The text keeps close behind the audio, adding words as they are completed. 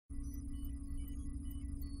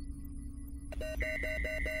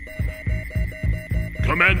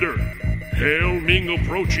Commander, hail Ming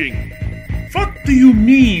approaching. What do you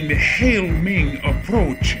mean, hail Ming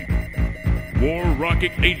approaching? War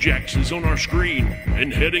rocket Ajax is on our screen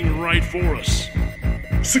and heading right for us.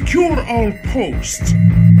 Secure all posts.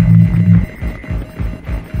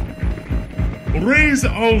 Raise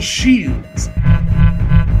all shields.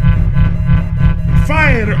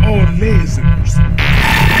 Fire all lasers.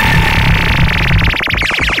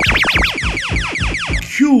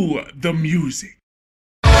 Cue the music.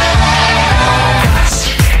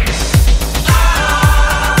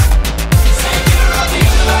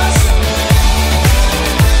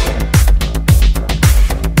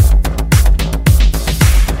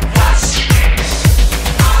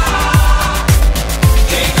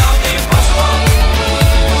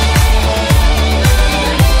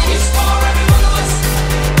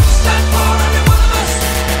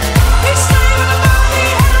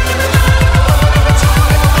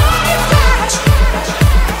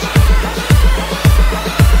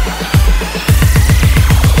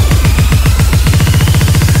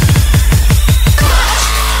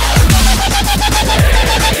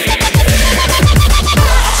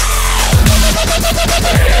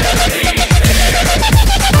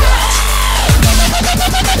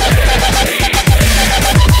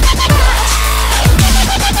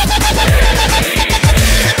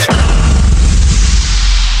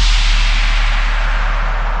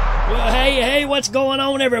 What's going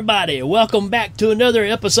on, everybody? Welcome back to another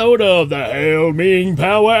episode of the Hail Ming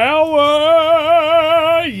Power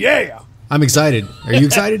Hour. Yeah! I'm excited. Are you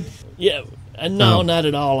excited? Yeah. No, not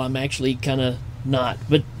at all. I'm actually kind of not.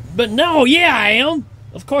 But no, yeah, I am.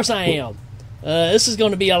 Of course I am. This is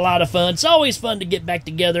going to be a lot of fun. It's always fun to get back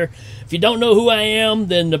together. If you don't know who I am,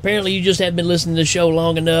 then apparently you just haven't been listening to the show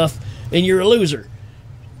long enough, and you're a loser.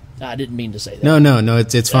 I didn't mean to say that. No,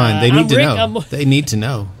 it's fine. They need to know. They need to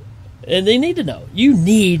know. And they need to know. You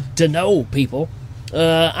need to know, people.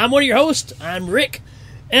 I'm one of your hosts. I'm Rick.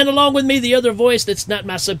 And along with me, the other voice that's not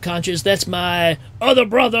my subconscious, that's my other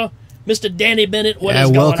brother, Mr. Danny Bennett. What is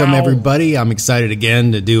going on? Welcome, everybody. I'm excited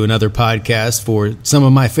again to do another podcast for some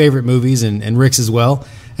of my favorite movies and Rick's as well.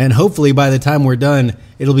 And hopefully by the time we're done,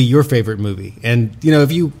 it'll be your favorite movie. And, you know,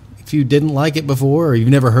 if you didn't like it before or you've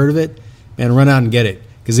never heard of it, man, run out and get it.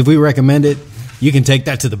 Because if we recommend it, you can take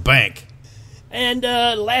that to the bank. And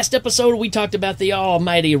last episode, we talked about the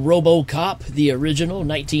almighty Robocop, the original,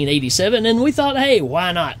 1987, and we thought, hey,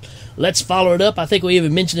 why not? Let's follow it up. I think we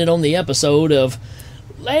even mentioned it on the episode of,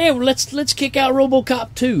 hey, let's kick out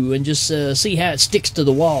Robocop 2 and just see how it sticks to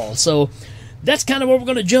the wall. So that's kind of what we're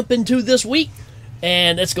going to jump into this week,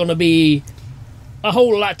 and it's going to be a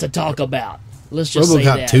whole lot to talk about. Let's just say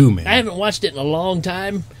that. Robocop 2, man. I haven't watched it in a long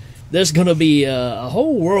time. There's going to be a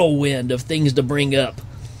whole whirlwind of things to bring up.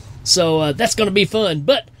 So that's going to be fun.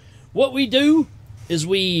 But what we do is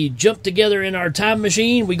we jump together in our time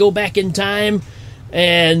machine. We go back in time.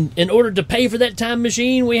 And in order to pay for that time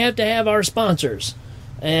machine, we have to have our sponsors.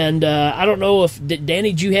 And I don't know if,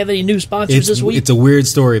 Danny, do you have any new sponsors this week? It's a weird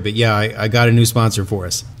story, but yeah, I got a new sponsor for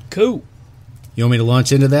us. Cool. You want me to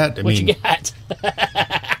launch into that? You got?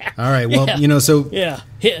 All right. Well, yeah.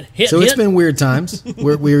 It's been weird times.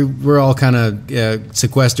 We're all kind of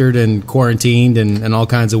sequestered and quarantined and all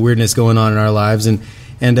kinds of weirdness going on in our lives. And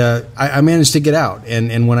I managed to get out.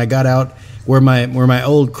 And when I got out, where my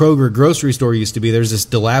old Kroger grocery store used to be, there's this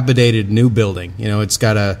dilapidated new building. You know, it's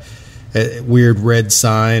got a weird red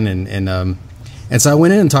sign. And so I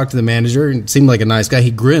went in and talked to the manager, and seemed like a nice guy.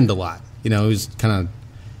 He grinned a lot. You know, he was kind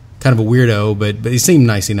of a weirdo, but he seemed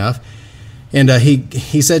nice enough. And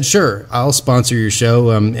he said, sure, I'll sponsor your show.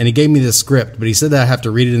 And he gave me this script, but he said that I have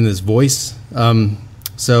to read it in this voice.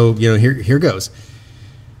 So, you know, here goes.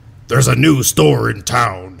 There's a new store in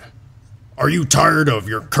town. Are you tired of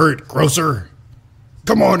your current grocer?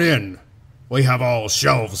 Come on in. We have all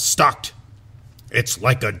shelves stocked. It's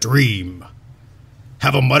like a dream.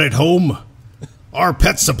 Have a mutt at home? Our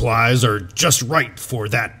pet supplies are just right for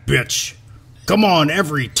that bitch. Come on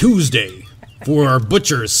every Tuesday for our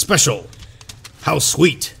butcher's special. How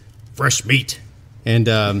sweet. Fresh meat. And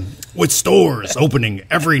with stores opening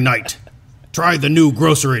every night. Try the new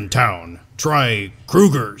grocer in town. Try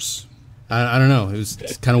Kruger's. I don't know.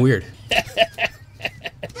 It's kind of weird. The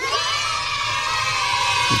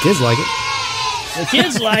kids like it. The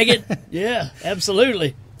kids like it. Yeah,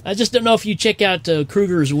 absolutely. I just don't know if you check out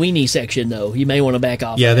Kruger's weenie section, though. You may want to back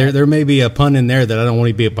off. Yeah, there may be a pun in there that I don't want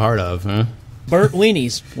to be a part of, huh? Burnt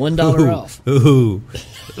weenies, $1 off. Ooh.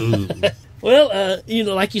 Well,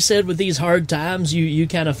 like you said, with these hard times, you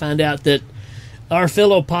kind of find out that our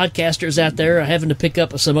fellow podcasters out there are having to pick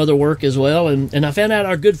up some other work as well. And I found out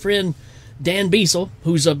our good friend Dan Biesel,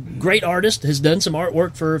 who's a great artist, has done some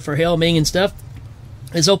artwork for Hail Ming and stuff,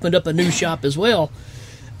 has opened up a new shop as well.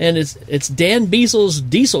 And it's Dan Biesel's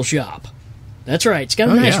Diesel Shop. That's right. It's got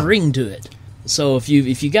a nice ring to it. So if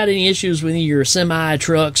you got any issues with your semi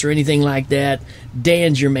trucks or anything like that,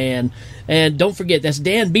 Dan's your man. And don't forget, that's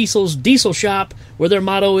Dan Biesel's Diesel Shop, where their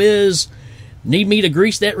motto is, "Need me to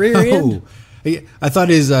grease that rear end?" I thought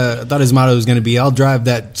his motto was going to be, "I'll drive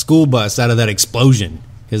that school bus out of that explosion."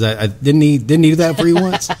 Because I didn't he do that for you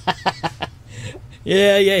once?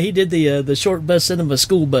 Yeah, he did the short bus cinema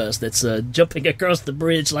school bus that's jumping across the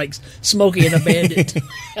bridge like Smokey and a Bandit.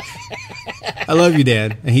 I love you,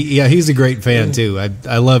 Dan. He's a great fan too.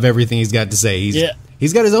 I love everything he's got to say.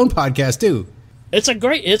 He's got his own podcast too. It's a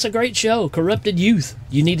great show, Corrupted Youth.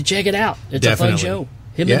 You need to check it out. It's Definitely. A fun show.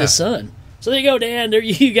 Him and his son. So there you go, Dan. There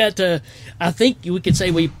you got. I think we could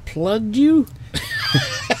say we plugged you.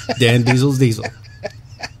 Dan Biesel's Diesel.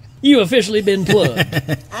 You officially been plugged.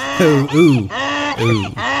 Ooh.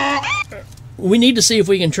 We need to see if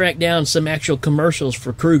we can track down some actual commercials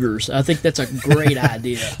for Kruger's. I think that's a great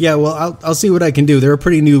idea. Yeah, well, I'll see what I can do. They're a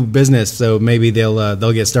pretty new business, so maybe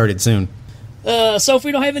they'll get started soon. So if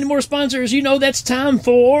we don't have any more sponsors, that's time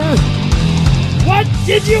for What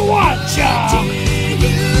Did You Watch?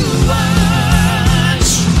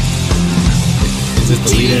 Is this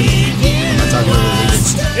the lead-in? Am I talking about the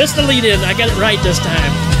lead-in? It's the lead-in. I got it right this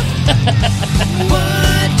time.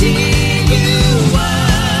 What did you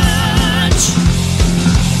watch?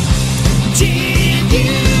 Did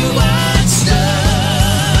you watch stuff?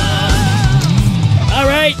 All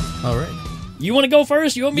right. You want to go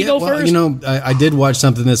first? You want me to go first? I did watch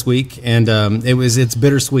something this week, and it's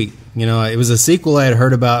bittersweet. It was a sequel I had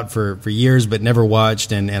heard about for years but never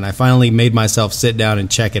watched, and I finally made myself sit down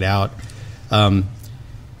and check it out.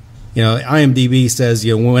 IMDb says,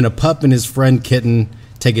 when a pup and his friend kitten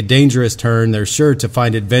take a dangerous turn, they're sure to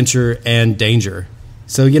find adventure and danger.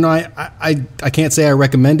 So, I can't say I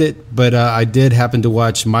recommend it, but I did happen to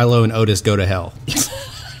watch Milo and Otis Go to Hell.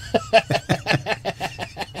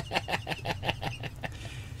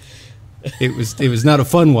 It was not a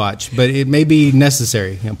fun watch, but it may be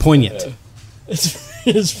necessary, poignant.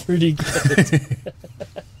 It's pretty good.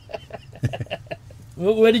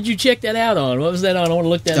 What did you check that out on? What was that on? I want to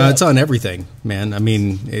look that up. It's on everything, man. I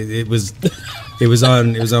mean, it was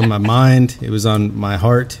on my mind, it was on my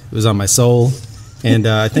heart, it was on my soul, and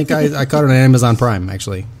I think I caught it on Amazon Prime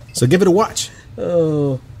actually. So give it a watch.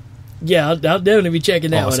 Oh, yeah, I'll definitely be checking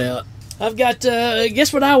that one out. I've got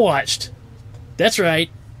guess what I watched? That's right,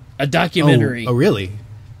 a documentary. Oh, really?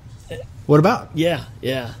 What about? Yeah.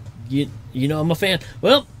 I'm a fan.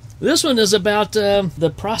 Well, this one is about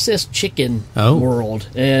the processed chicken world,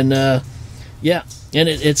 and and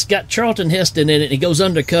it's got Charlton Heston in it. He goes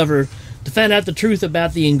undercover to find out the truth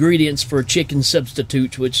about the ingredients for chicken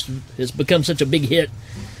substitute, which has become such a big hit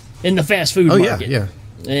in the fast food market. Yeah.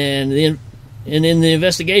 And in the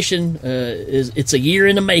investigation, it's a year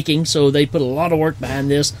in the making, so they put a lot of work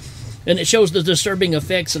behind this, and it shows the disturbing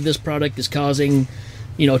effects of this product is causing,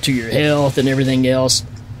 to your health and everything else.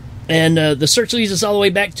 And the search leads us all the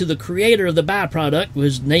way back to the creator of the byproduct,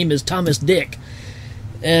 whose name is Thomas Dick,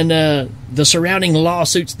 and the surrounding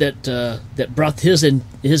lawsuits that brought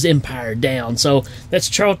his empire down. So that's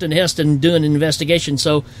Charlton Heston doing an investigation.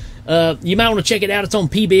 So you might want to check it out. It's on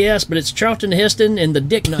PBS, but it's Charlton Heston and the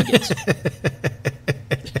Dick Nuggets.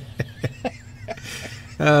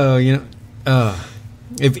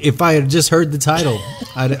 If I had just heard the title,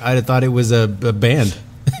 I'd have thought it was a band.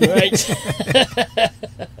 Right.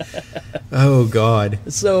 Oh God.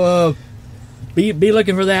 So be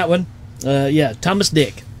looking for that one. Thomas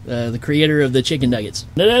Dick, the creator of the chicken nuggets.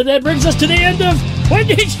 That brings us to the end of What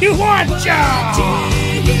Did You Watch? What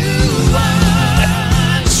did you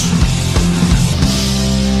watch?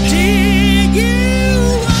 Did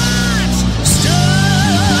you watch stuff?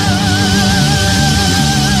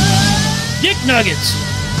 Dick Nuggets.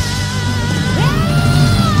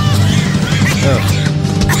 Oh.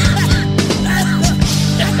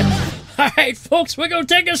 All right, folks, we're going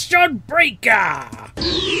to take a short break. The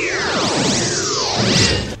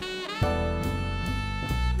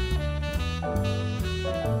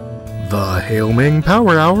Hail Ming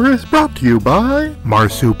Power Hour is brought to you by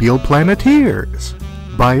Marsupial Planeteers.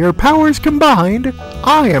 By your powers combined,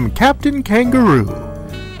 I am Captain Kangaroo.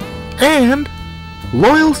 And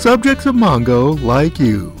loyal subjects of Mongo like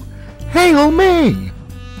you. Hail Ming!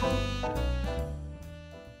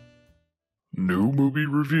 New movie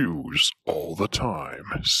reviews all the time.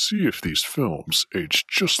 See if these films age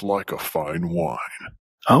just like a fine wine.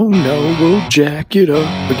 Oh no, we'll jack it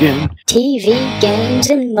up again. TV,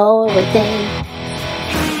 games, and more within.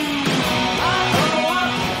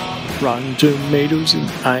 Rotten Tomatoes and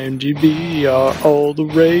IMDb are all the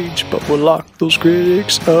rage, but we'll lock those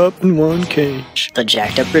critics up in one cage. The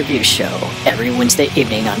Jacked Up Review Show, every Wednesday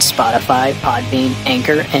evening on Spotify, Podbean,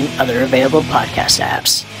 Anchor, and other available podcast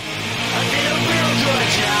apps.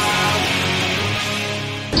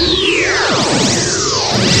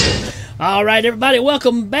 All right, everybody,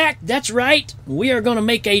 welcome back. That's right. We are going to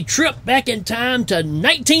make a trip back in time to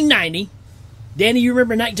 1990. Danny, you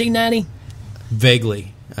remember 1990?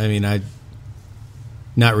 Vaguely. I mean,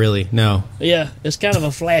 not really, no. Yeah, it's kind of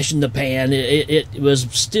a flash in the pan. It was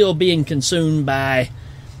still being consumed by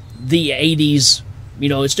the 80s. You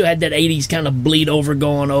know, it still had that 80s kind of bleed over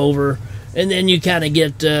going over. And then you kind of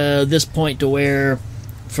get this point to where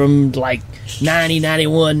from like 90,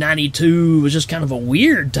 91, 92 was just kind of a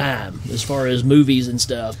weird time as far as movies and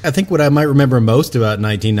stuff. I think what I might remember most about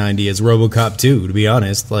 1990 is Robocop 2, to be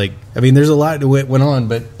honest. Like, I mean, there's a lot that went on,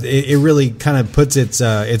 but it really kind of puts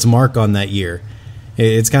its mark on that year.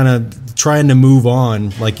 It's kind of trying to move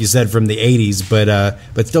on, like you said, from the 80s,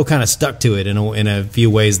 but still kind of stuck to it in a few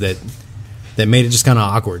ways that made it just kind of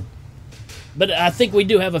awkward. But I think we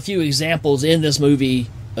do have a few examples in this movie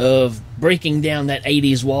of breaking down that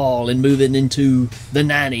 80s wall and moving into the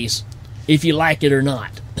 90s, if you like it or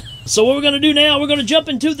not. So what we're going to do now, we're going to jump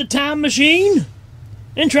into the time machine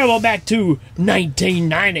and travel back to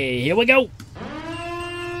 1990. Here we go.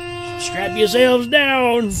 Strap yourselves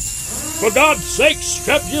down. For God's sake,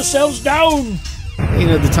 strap yourselves down. You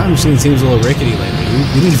know, the time machine seems a little rickety lately.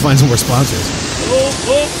 We need to find some more sponsors.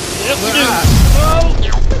 Oh, yep, we do. Oh.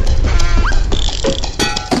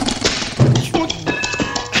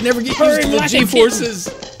 Never get used to the G-forces.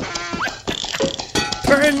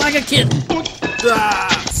 Purring like a kitten. Oh,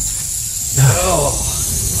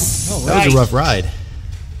 that was a rough ride.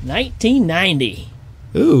 1990.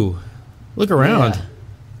 Ooh, look around. Yeah.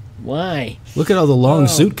 Why? Look at all the long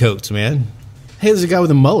suit coats, man. Hey, there's a guy with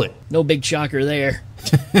a mullet. No big shocker there.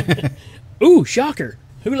 Ooh, shocker.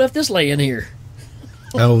 Who left this laying here?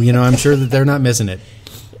 Oh, you know, I'm sure that they're not missing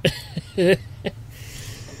it.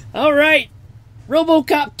 All right.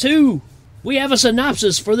 Robocop 2. We have a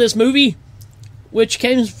synopsis for this movie, which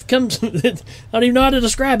comes I don't even know how to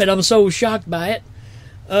describe it. I'm so shocked by it.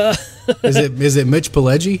 Is it Mitch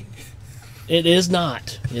Pileggi? It is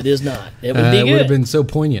not. It is not. It would be good. It would have been so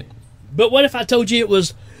poignant. But what if I told you it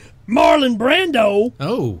was Marlon Brando?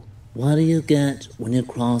 Oh. What do you get when you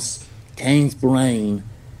cross Kang's brain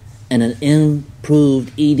and an improved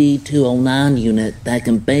ED-209 unit that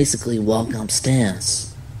can basically walk upstairs?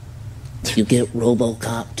 You get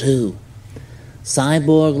Robocop 2.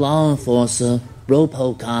 Cyborg law enforcer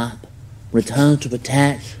Robocop returns to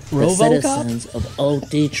protect the citizens of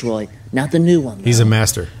old Detroit. Not the new one, though. He's a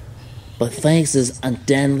master. But faces a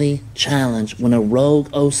deadly challenge when a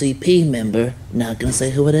rogue OCP member, not gonna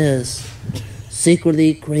say who it is,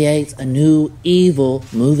 secretly creates a new evil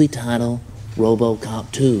movie title,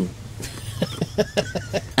 Robocop 2.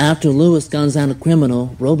 After Lewis guns down a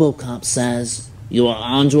criminal, Robocop says, "You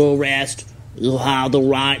are under arrest. You have the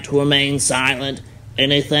right to remain silent.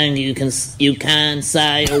 Anything you can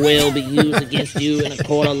say or will be used against you in a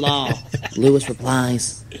court of law." Lewis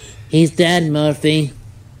replies, "He's dead, Murphy."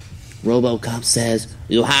 Robocop says,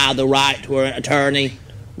 "You have the right to an attorney."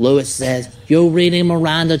 Lewis says, "You're reading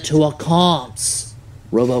Miranda to a corpse."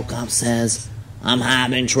 Robocop says, "I'm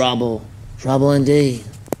having trouble." Trouble indeed.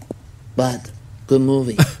 But good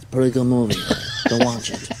movie. It's a pretty good movie. Go watch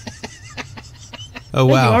it. Oh,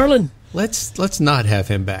 wow. Hey, Marlon. Let's not have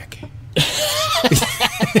him back. I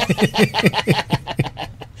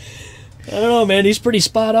don't know, man. He's pretty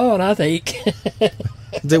spot on, I think.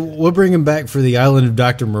 We'll bring him back for the Island of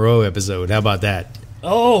Dr. Moreau episode. How about that?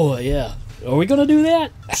 Oh, yeah. Are we going to do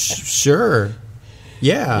that? Sure.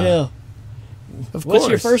 Yeah. Yeah. Of course. What's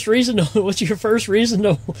your first reason to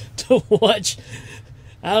watch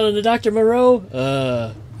Island of Dr.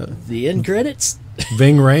 Moreau? The end credits?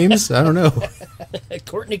 Ving Rhames? I don't know.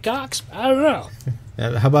 Courtney Cox? I don't know.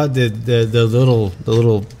 How about the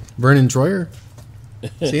little Vernon Troyer?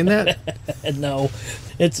 Seeing that? No,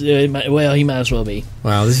 it's he might as well be.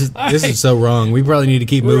 Wow, this is so wrong. We probably need to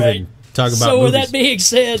keep moving. Right. Talk about so movies. With that being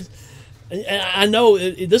said, I know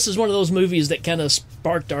this is one of those movies that kind of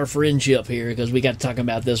sparked our friendship here because we got to talk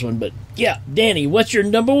about this one. But yeah, Danny, what's your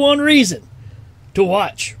number one reason to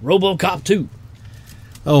watch Robocop 2?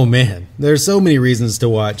 Oh man, there's so many reasons to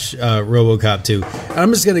watch Robocop 2.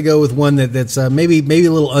 I'm just gonna go with one that's maybe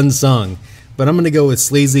a little unsung, but I'm gonna go with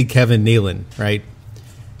sleazy Kevin Nealon, right?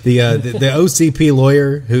 The OCP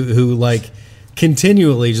lawyer who like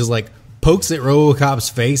continually just like pokes at RoboCop's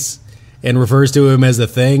face and refers to him as a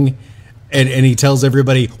thing. and he tells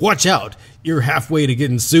everybody, watch out, you're halfway to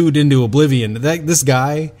getting sued into oblivion. This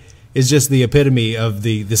guy is just the epitome of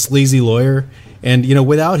the sleazy lawyer. And,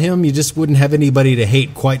 without him, you just wouldn't have anybody to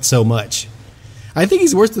hate quite so much. I think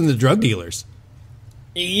he's worse than the drug dealers.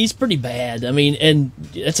 He's pretty bad. I mean, and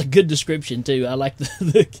that's a good description, too. I like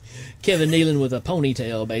the Kevin Nealon with a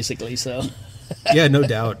ponytail, basically, so... Yeah, no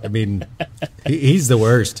doubt. I mean, he's the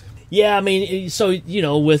worst. Yeah, I mean, so,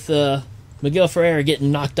 with Miguel Ferrer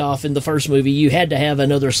getting knocked off in the first movie, you had to have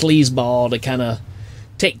another sleazeball to kind of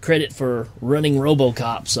take credit for running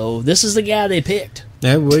Robocop. So this is the guy they picked.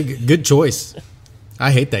 Yeah, well, good choice.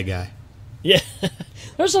 I hate that guy. Yeah,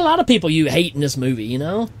 there's a lot of people you hate in this movie,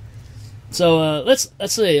 So let's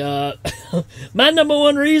see. My number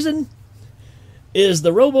one reason is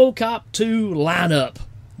the Robocop 2 lineup.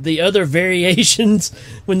 The other variations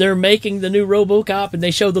when they're making the new Robocop and they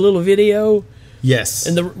show the little video. Yes.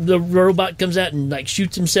 And the robot comes out and like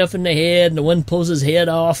shoots himself in the head and the one pulls his head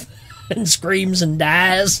off and screams and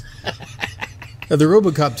dies. The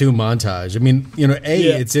Robocop 2 montage. I mean,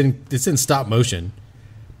 it's in stop motion.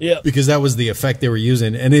 Yeah. Because that was the effect they were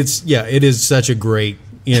using, and it is such a great,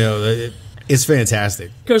 it's fantastic.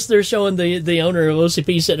 Of course, they're showing the owner of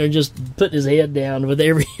OCP sitting there just putting his head down with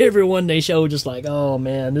everyone they show, just like, oh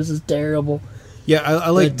man, this is terrible. Yeah, I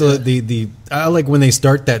like I like when they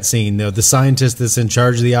start that scene though. The scientist that's in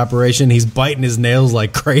charge of the operation, he's biting his nails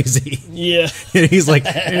like crazy. Yeah, and he's like,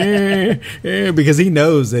 because he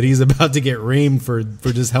knows that he's about to get reamed for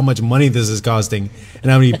just how much money this is costing and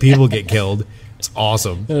how many people get killed. It's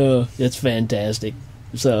awesome. Oh, it's fantastic.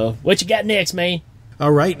 So, what you got next, man?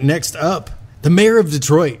 All right, next up, the mayor of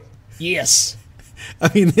Detroit. Yes.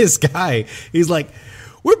 I mean, this guy, he's like,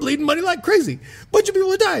 we're bleeding money like crazy. Bunch of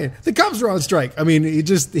people are dying. The cops are on strike. I mean,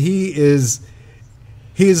 he is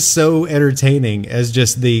so entertaining as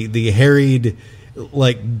just the harried,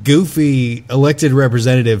 like goofy elected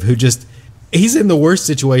representative who he's in the worst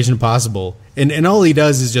situation possible. And all he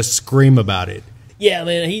does is just scream about it. Yeah,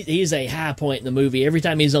 man, he's a high point in the movie. Every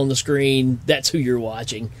time he's on the screen, that's who you're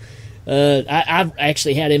watching. I've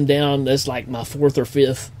actually had him down. That's like my fourth or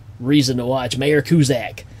fifth reason to watch Mayor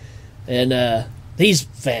Kuzak, and he's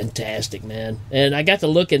fantastic, man. And I got to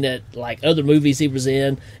looking at like other movies he was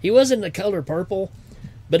in. He was in The Color Purple,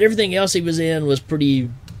 but everything else he was in was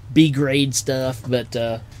pretty B-grade stuff.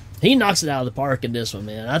 But he knocks it out of the park in this one,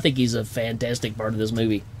 man. I think he's a fantastic part of this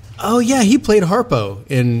movie. Oh yeah, he played Harpo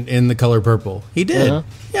in The Color Purple. He did. Uh-huh.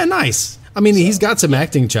 Yeah, nice. I mean, he's got some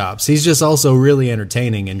acting chops. He's just also really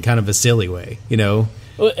entertaining in kind of a silly way,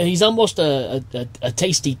 Well, he's almost a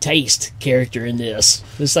Tasty Taste character in this.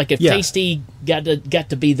 It's like if Tasty got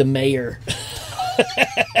to be the mayor.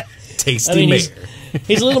 Tasty mayor.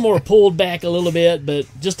 He's a little more pulled back a little bit, but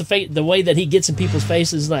just the way that he gets in people's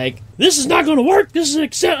faces, like, this is not going to work. This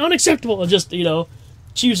is unacceptable. And just,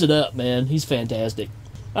 chews it up, man. He's fantastic.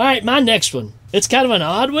 All right, my next one. It's kind of an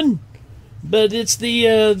odd one, but it's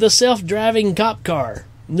the self-driving cop car.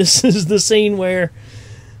 This is the scene where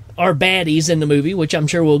our baddies in the movie, which I'm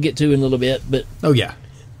sure we'll get to in a little bit, but oh yeah,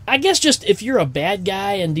 I guess just if you're a bad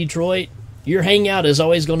guy in Detroit, your hangout is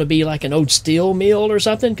always going to be like an old steel mill or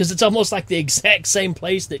something, because it's almost like the exact same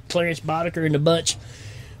place that Clarence Boddicker and the bunch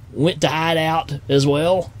went to hide out as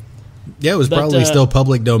well. Yeah, it was probably still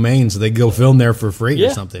public domain, so they could go film there for free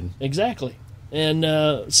or something. Exactly. And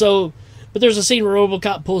but there's a scene where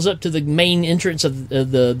Robocop pulls up to the main entrance of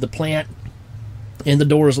the plant, and the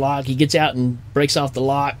door is locked. He gets out and breaks off the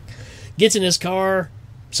lock, gets in his car,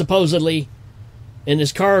 supposedly, and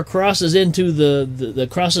his car crosses into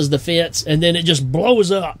crosses the fence, and then it just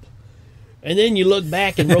blows up. And then you look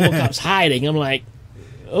back and Robocop's hiding. I'm like,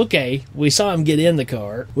 okay, we saw him get in the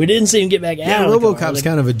car. We didn't see him get back out of the car. Robocop's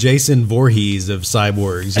kind of a Jason Voorhees of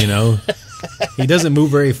cyborgs, He doesn't move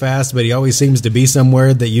very fast, but he always seems to be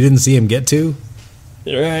somewhere that you didn't see him get to.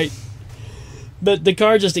 Right. But the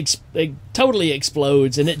car just it totally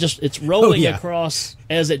explodes, and it's rolling across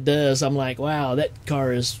as it does. I'm like, wow, that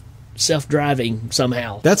car is self-driving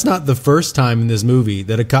somehow. That's not the first time in this movie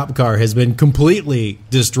that a cop car has been completely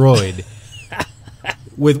destroyed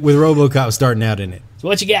with Robocop starting out in it. So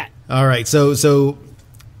what you got? All right, so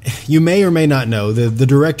you may or may not know the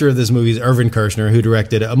director of this movie is Irvin Kershner, who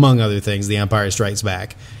directed, among other things, The Empire Strikes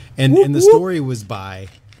Back. And the story was by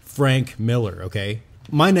Frank Miller, okay?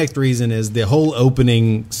 My next reason is the whole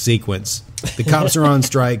opening sequence. The cops are on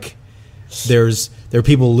strike. There are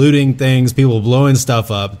people looting things, people blowing stuff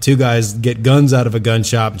up. Two guys get guns out of a gun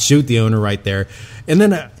shop and shoot the owner right there. And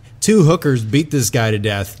then two hookers beat this guy to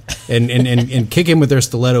death and kick him with their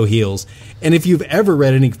stiletto heels. And if you've ever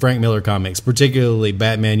read any Frank Miller comics, particularly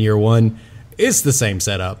Batman Year One, it's the same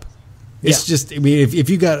setup. It's just, I mean, if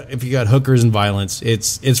you got hookers and violence,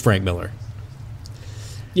 it's Frank Miller.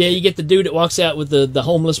 Yeah, you get the dude that walks out with the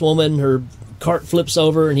homeless woman. Her cart flips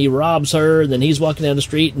over, and he robs her. And then he's walking down the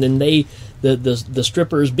street, and then the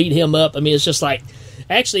strippers beat him up. I mean, it's just like,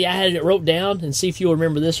 actually, I had it wrote down, and see if you'll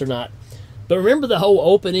remember this or not. But remember the whole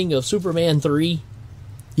opening of Superman 3?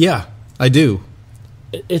 Yeah, I do.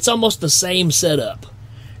 It's almost the same setup,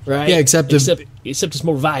 right? Yeah, except it's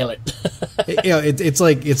more violent. It's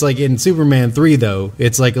like in Superman 3 though.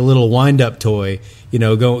 It's like a little wind-up toy,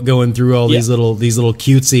 going through all these little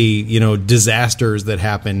cutesy, disasters that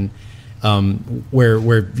happen,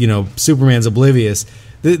 where Superman's oblivious.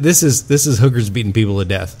 This is hookers beating people to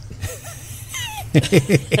death.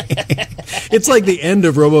 It's like the end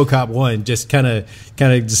of RoboCop 1 just kind of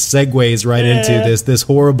just segues right into this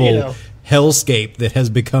horrible hellscape that has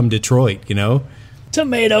become Detroit,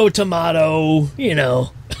 Tomato.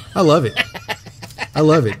 I love it.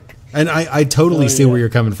 And I totally see where you're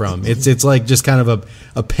coming from. It's like just kind of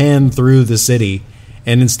a pan through the city,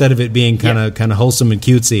 and instead of it being kind of wholesome and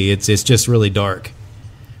cutesy, it's just really dark,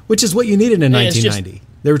 which is what you needed in 1990.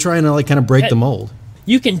 They were trying to kind of break the mold.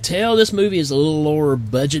 You can tell this movie is a little lower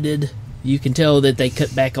budgeted. You can tell that they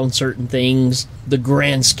cut back on certain things, the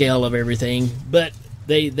grand scale of everything, but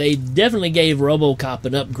they definitely gave RoboCop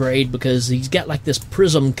an upgrade because he's got like this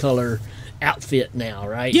prism color outfit now,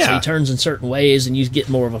 right? Yeah. So he turns in certain ways, and you get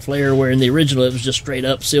more of a flare, where in the original it was just straight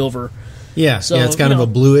up silver. Yeah, so, it's kind of a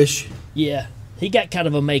bluish. Yeah, he got kind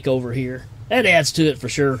of a makeover here. That adds to it for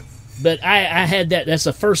sure. But I had that. That's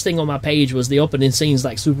the first thing on my page was the opening scenes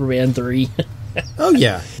like Superman 3. Oh,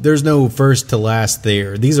 yeah. There's no first to last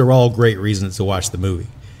there. These are all great reasons to watch the movie.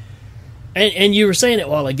 And you were saying it a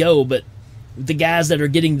while ago, but the guys that are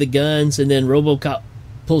getting the guns, and then RoboCop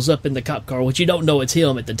pulls up in the cop car, which you don't know it's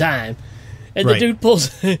him at the time. And the dude pulls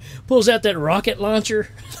out that rocket launcher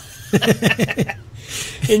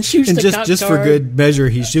and shoots the cop car. Just for good measure,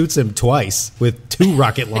 he shoots him twice with 2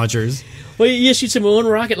 rocket launchers. Well, he shoots him with 1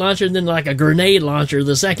 rocket launcher and then like a grenade launcher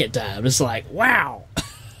the second time. It's like, wow.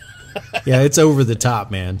 Yeah, it's over the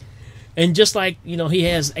top, man. And just like, he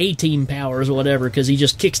has A-team powers or whatever, because he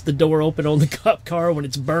just kicks the door open on the cop car when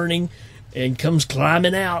it's burning and comes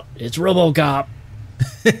climbing out. It's RoboCop.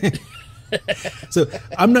 So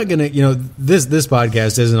I'm not going to, this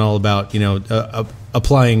podcast isn't all about,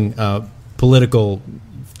 applying political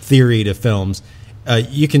theory to films.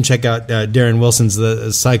 You can check out Darren Wilson's The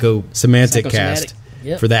Psychosemantic cast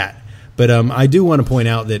for that. But I do want to point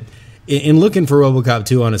out that in looking for RoboCop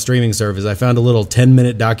 2 on a streaming service, I found a little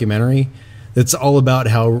 10-minute documentary that's all about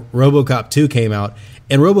how RoboCop 2 came out,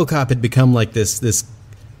 and RoboCop had become like this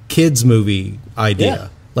kids movie idea. Yeah.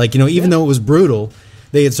 Like, even though it was brutal,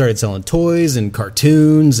 they had started selling toys and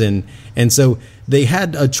cartoons, and so they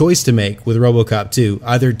had a choice to make with RoboCop 2,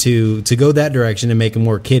 either to go that direction and make it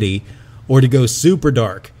more kiddie, or to go super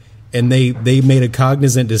dark. And they made a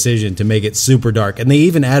cognizant decision to make it super dark, and they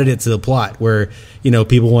even added it to the plot where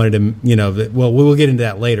people wanted to well, we'll get into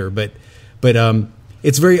that later, but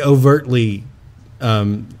it's very overtly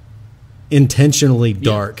intentionally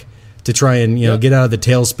dark to try and get out of the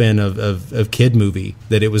tailspin of kid movie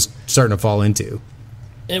that it was starting to fall into.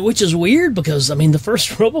 And which is weird because the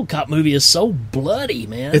first RoboCop movie is so bloody,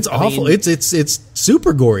 man. It's awful. It's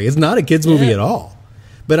super gory. It's not a kids movie at all.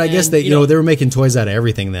 But I guess they they were making toys out of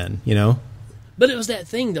everything then, But it was that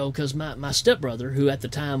thing, though, because my stepbrother, who at the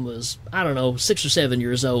time was, 6 or 7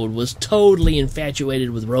 years old, was totally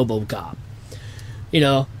infatuated with RoboCop.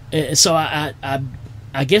 And so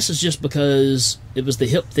I guess it's just because it was the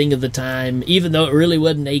hip thing of the time. Even though it really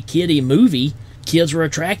wasn't a kiddie movie, kids were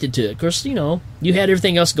attracted to it. Of course, you had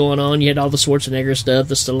everything else going on. You had all the Schwarzenegger stuff,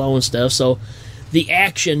 the Stallone stuff. So the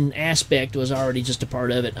action aspect was already just a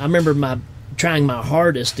part of it. I remember trying my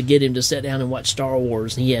hardest to get him to sit down and watch Star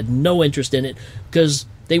Wars, and he had no interest in it because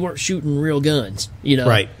they weren't shooting real guns,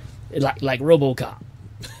 right? Like RoboCop,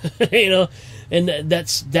 and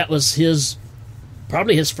that was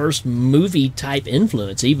probably his first movie type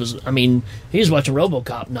influence. He was watching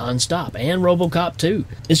RoboCop nonstop and RoboCop 2.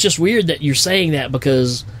 It's just weird that you're saying that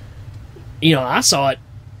because I saw it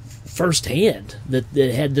firsthand that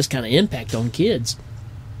it had this kind of impact on kids.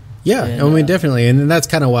 Yeah, and, definitely, and that's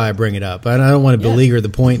kind of why I bring it up. I don't want to beleaguer the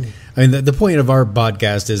point. The point of our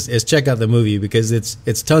podcast is check out the movie because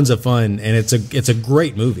it's tons of fun, and it's a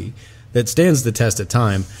great movie that stands the test of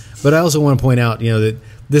time. But I also want to point out, that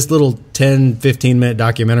this little 10, 15-minute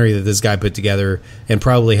documentary that this guy put together and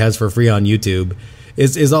probably has for free on YouTube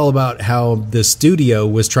is all about how the studio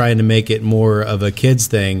was trying to make it more of a kids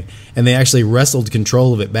thing, and they actually wrestled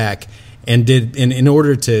control of it back and did in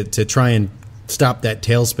order to try and stop that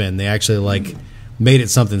tailspin. They actually made it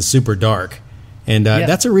something super dark. And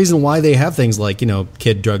that's a reason why they have things like,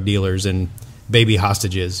 kid drug dealers and baby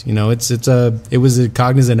hostages. It was a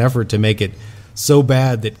cognizant effort to make it so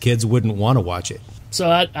bad that kids wouldn't want to watch it. So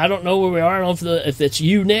I don't know where we are. I don't know if it's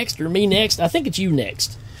you next or me next. I think it's you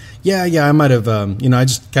next. Yeah, I might have, I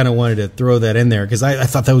just kind of wanted to throw that in there because I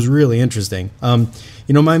thought that was really interesting. I'm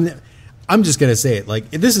just going to say it. Like,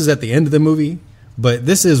 this is at the end of the movie, but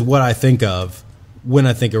this is what I think of when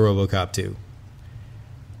I think of RoboCop 2.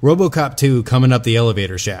 RoboCop 2 coming up the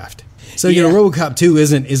elevator shaft. So, RoboCop 2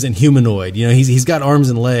 isn't humanoid. He's got arms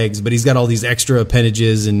and legs, but he's got all these extra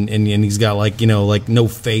appendages and he's got like no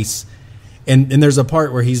face. And there's a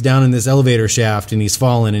part where he's down in this elevator shaft and he's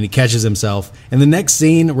falling and he catches himself. And the next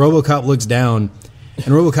scene, RoboCop looks down and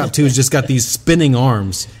RoboCop 2 has just got these spinning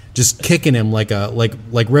arms just kicking him like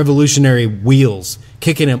revolutionary wheels,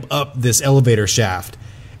 kicking him up this elevator shaft.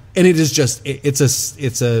 And it is just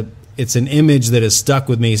it's an image that has stuck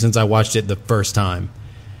with me since I watched it the first time.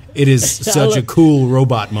 It is such a cool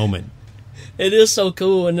robot moment. It is so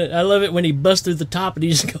cool, and I love it when he busts through the top and he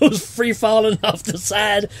just goes free falling off the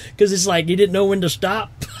side because it's like he didn't know when to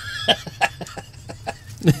stop.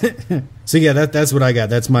 So yeah, that's what I got.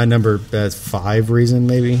 That's my number 5 reason,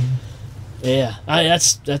 maybe. Yeah,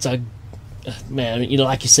 that's a man.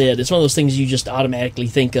 Like you said, it's one of those things you just automatically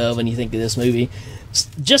think of when you think of this movie.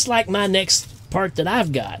 Just like my next part that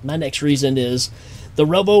I've got, my next reason is the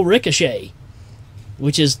Robo Ricochet,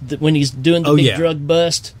 which is when he's doing the big drug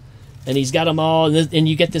bust. And he's got them all, and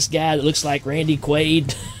you get this guy that looks like Randy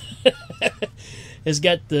Quaid. Has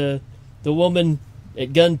got the woman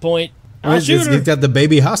at gunpoint. I'll shoot her. He's got the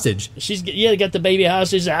baby hostage. Got the baby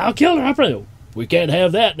hostage. I'll kill her. We can't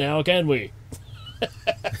have that now, can we?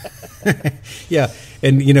 Yeah,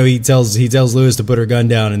 and he tells Lewis to put her gun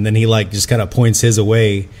down, and then he just kind of points his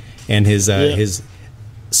away, and his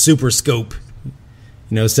super scope,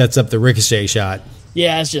 sets up the ricochet shot.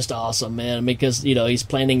 Yeah, it's just awesome, man, because, he's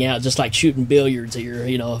planning out just like shooting billiards here.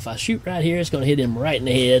 If I shoot right here, it's going to hit him right in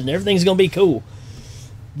the head, and everything's going to be cool.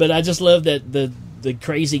 But I just love that the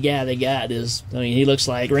crazy guy they got is, he looks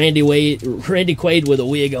like Randy Quaid with a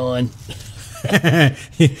wig on.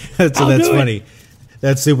 That's funny.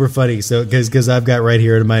 That's super funny. So, because I've got right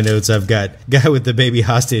here in my notes, I've got guy with the baby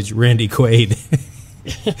hostage, Randy Quaid.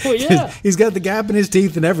 Well, yeah. He's got the gap in his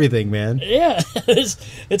teeth and everything, man. Yeah,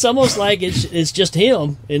 it's almost like it's just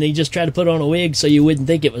him, and he just tried to put on a wig so you wouldn't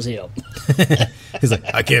think it was him. He's like,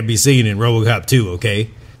 I can't be seen in RoboCop 2, okay?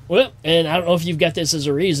 Well, and I don't know if you've got this as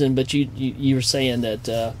a reason, but you were saying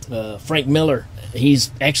that Frank Miller,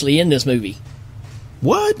 he's actually in this movie.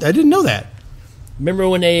 What? I didn't know that. Remember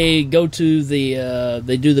when they go to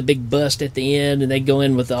they do the big bust at the end, and they go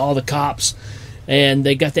in with all the cops. And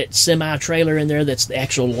they got that semi-trailer in there that's the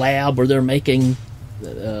actual lab where they're making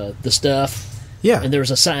the stuff. Yeah. And there's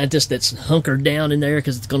a scientist that's hunkered down in there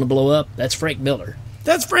because it's going to blow up. That's Frank Miller.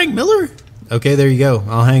 That's Frank Miller? Okay, there you go.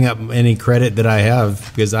 I'll hang up any credit that I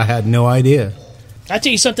have because I had no idea. I'll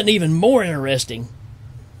tell you something even more interesting.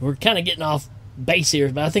 We're kind of getting off base here,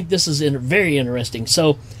 but I think this is very interesting.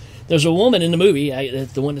 So there's a woman in the movie,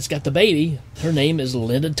 the one that's got the baby. Her name is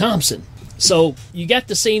Linda Thompson. So you got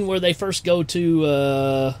the scene where they first go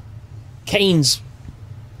to Kane's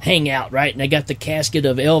hangout, right? And they got the casket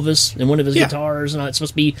of Elvis and one of his guitars, and it's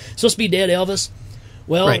supposed to be dead Elvis.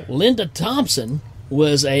 Well, right. Linda Thompson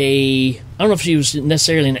was I don't know if she was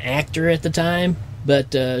necessarily an actor at the time,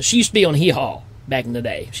 but she used to be on Hee Haw back in the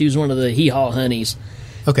day. She was one of the Hee Haw honeys.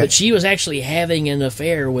 Okay. But she was actually having an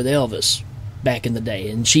affair with Elvis back in the day,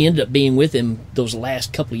 and she ended up being with him those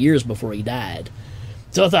last couple of years before he died.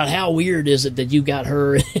 So I thought, how weird is it that you got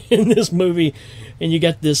her in this movie and you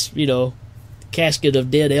got this, casket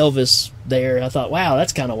of dead Elvis there? I thought, wow,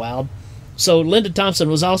 that's kind of wild. So Linda Thompson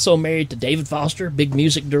was also married to David Foster, big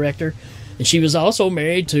music director, and she was also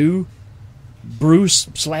married to Bruce /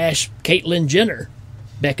 Caitlyn Jenner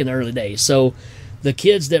back in the early days. So the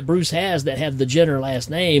kids that Bruce has that have the Jenner last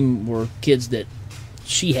name were kids that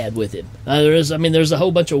she had with him. There's a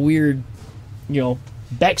whole bunch of weird,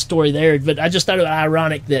 backstory there, but I just thought it was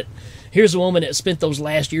ironic that here's a woman that spent those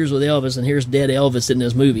last years with Elvis, and here's dead Elvis in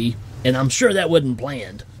this movie, and I'm sure that wasn't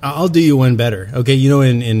planned. I'll do you one better. Okay,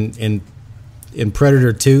 in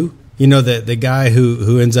Predator 2, the guy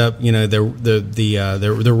who ends up,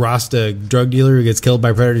 the Rasta drug dealer who gets killed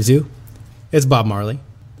by Predator 2, it's Bob Marley.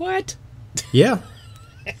 What? Yeah,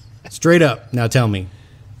 straight up. Now tell me,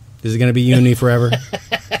 is it going to be you and me forever?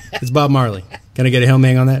 It's Bob Marley. Can I get a Hail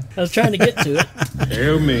Ming on that? I was trying to get to it.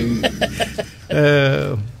 Hail Ming.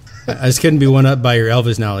 I just couldn't be one up by your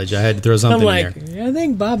Elvis knowledge. I had to throw something in there. I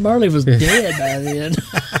think Bob Marley was dead by then.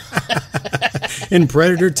 In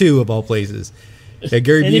Predator 2, of all places. Yeah,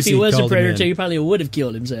 Gary And Busey if he was a called him Predator in. he probably would have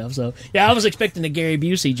killed himself. So, yeah, I was expecting a Gary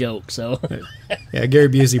Busey joke. So, Yeah, Gary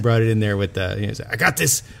Busey brought it in there with I got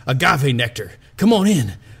this agave nectar. Come on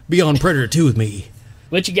in. Be on Predator 2 with me.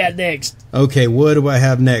 what you got next? Okay, what do I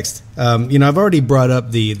have next? I've already brought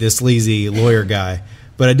up the sleazy lawyer guy,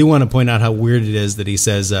 but I do want to point out how weird it is that he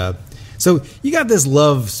says, so you got this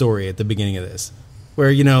love story at the beginning of this,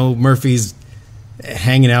 where, Murphy's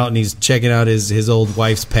hanging out and he's checking out his old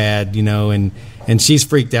wife's pad, and she's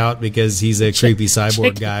freaked out because he's a creepy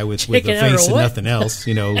cyborg guy with a face and nothing else,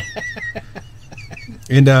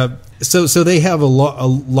 And so they have a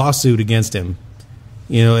lawsuit against him,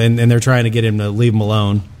 and they're trying to get him to leave him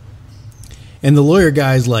alone. And the lawyer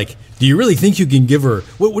guy's like, do you really think you can give her,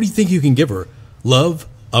 what do you think you can give her? Love?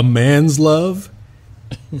 A man's love?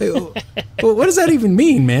 Well, what does that even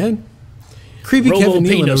mean, man? Creepy Kevin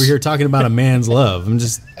Nealon over here talking about a man's love. I'm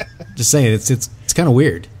just saying, it's kind of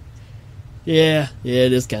weird. Yeah,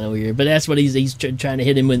 it is kind of weird. But that's what he's trying to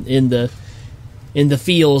hit him in the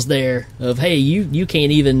feels there of, hey, you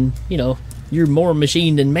can't even, you're more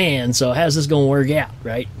machine than man, so how's this going to work out,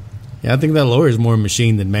 right? Yeah, I think that lawyer's more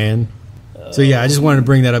machine than man. So yeah, I just wanted to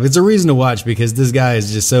bring that up. It's a reason to watch because this guy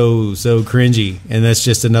is just so cringy, and that's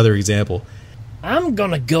just another example. I'm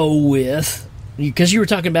going to go with, because you were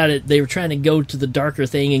talking about it, they were trying to go to the darker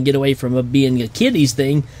thing and get away from it being a kiddies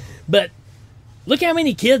thing, but look how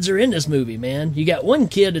many kids are in this movie, man. You got one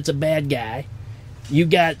kid that's a bad guy. You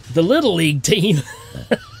got the Little League team,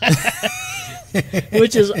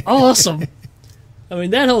 which is awesome. I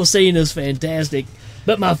mean, that whole scene is fantastic.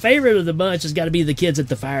 But my favorite of the bunch has got to be the kids at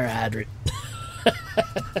the fire hydrant.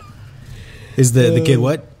 Is the kid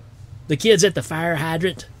what? The kids at the fire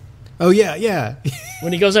hydrant. Oh, yeah.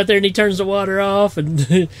 When he goes out there and he turns the water off, and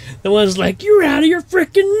the one's like, you're out of your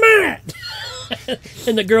freaking mind.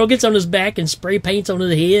 And the girl gets on his back and spray paints on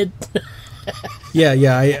his head.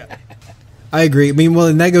 Yeah, I agree. I mean, well,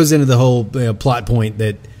 and that goes into the whole plot point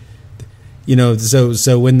that,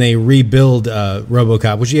 so when they rebuild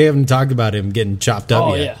Robocop, which you haven't talked about him getting chopped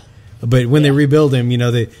up yet. Yeah. But when they rebuild him,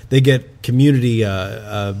 they get community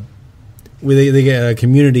they get a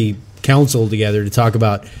community council together to talk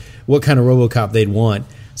about what kind of Robocop they'd want.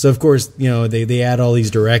 So of course, they add all these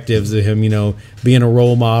directives of him, being a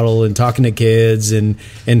role model and talking to kids and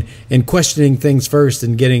questioning things first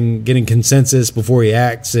and getting consensus before he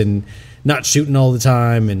acts and not shooting all the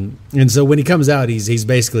time. And so when he comes out, he's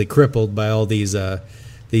basically crippled by all these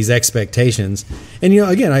expectations. And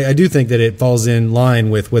again, I do think that it falls in line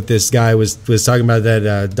with what this guy was talking about,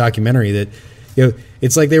 that documentary, that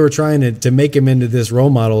it's like they were trying to make him into this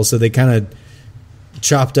role model, so they kind of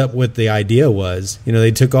chopped up what the idea was.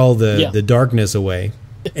 They took all the darkness away.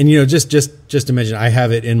 And just to mention, I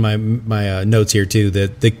have it in my notes here too,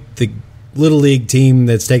 that the Little League team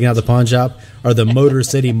that's taking out the pawn shop are the Motor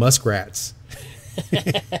City Muskrats.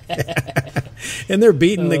 And they're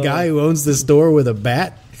beating the guy who owns the store with a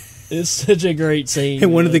bat. It's such a great scene.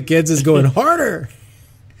 And one of the kids is going, harder.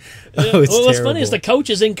 Oh, it's what's funny is the coach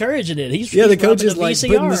is encouraging it. He's the coach is like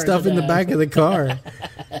putting the stuff in the back of the car.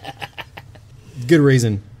 Good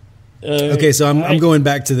reason. Okay, so I'm going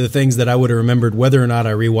back to the things that I would have remembered whether or not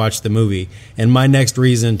I rewatched the movie. And my next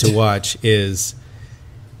reason to watch is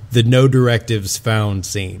the no directives found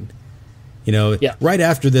scene. Right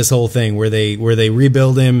after this whole thing where they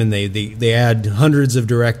rebuild him and they add hundreds of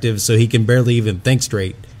directives so he can barely even think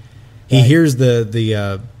straight. He hears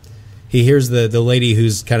the lady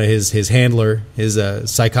who's kind of his handler, his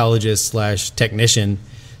psychologist / technician.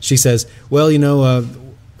 She says, well,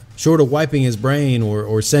 short of wiping his brain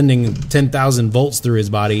or sending 10,000 volts through his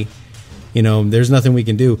body, there's nothing we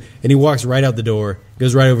can do. And he walks right out the door,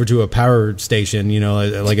 goes right over to a power station,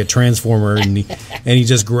 like a transformer, and he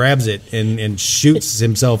just grabs it and shoots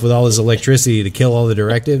himself with all his electricity to kill all the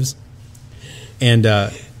directives. And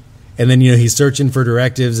then he's searching for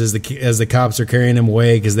directives as the cops are carrying him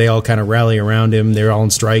away because they all kind of rally around him. They're all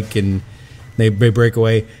on strike and they break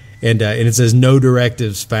away, and it says no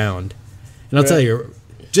directives found. And I'll tell you,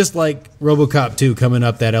 just like RoboCop 2 coming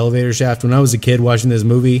up that elevator shaft, when I was a kid watching this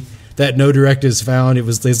movie, that no directives found,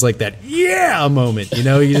 it's like that moment.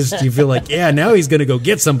 You feel like now he's gonna go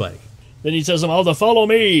get somebody. Then he tells them all to follow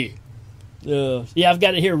me. I've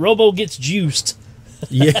got it here. Robo gets juiced.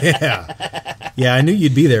 Yeah, I knew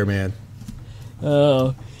you'd be there, man.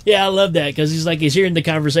 Oh, yeah, I love that because he's hearing the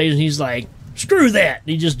conversation. He's like, screw that. And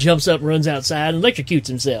he just jumps up, runs outside, and electrocutes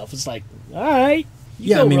himself. It's like, all right,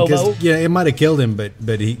 go, Robo. It might have killed him,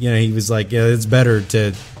 but he was like, it's better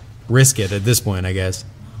to risk it at this point, I guess.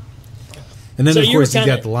 And then of course he's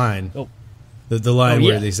got the line, the line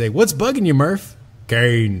where they say, "What's bugging you, Murph?"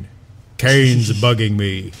 Kane. Kane's bugging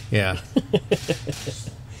me. Yeah.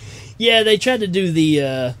 Yeah, they tried to do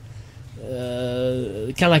the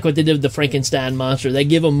kind of like what they did with the Frankenstein monster. They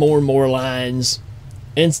give them more and more lines,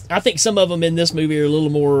 and I think some of them in this movie are a little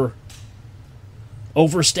more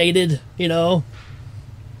overstated.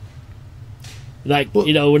 Like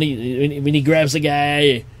when he grabs the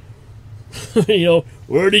guy,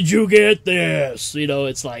 where did you get this?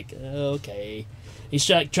 It's like, okay. He's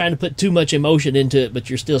trying to put too much emotion into it, but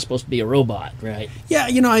you're still supposed to be a robot, right? Yeah,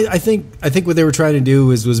 I think what they were trying to do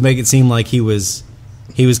was make it seem like he was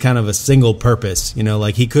kind of a single purpose.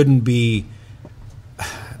 Like he couldn't be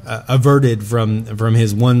averted from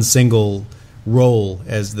his one single role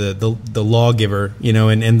as the lawgiver.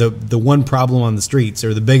 And the one problem on the streets,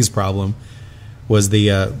 or the biggest problem, was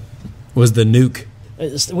the nuke.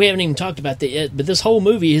 We haven't even talked about that, but this whole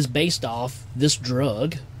movie is based off this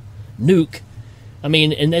drug, nuke. I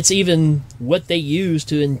mean, and that's even what they use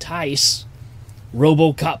to entice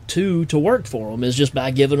Robocop 2 to work for them, is just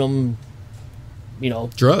by giving them,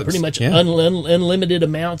 drugs, pretty much unlimited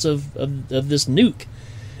amounts of this nuke.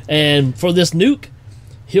 And for this nuke,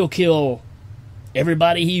 he'll kill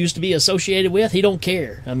everybody he used to be associated with. He don't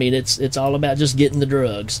care. I mean, it's all about just getting the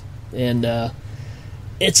drugs. And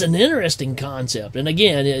it's an interesting concept. And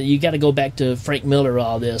again, you got to go back to Frank Miller,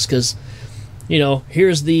 all this, because,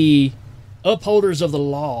 here's the upholders of the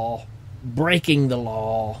law breaking the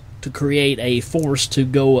law to create a force to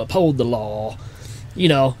go uphold the law,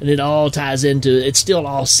 and it all ties into, it's still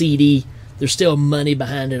all seedy. There's still money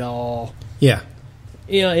behind it all. Yeah.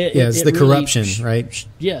 It's the really corruption, right?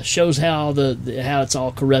 Shows how how it's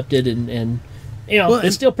all corrupted, and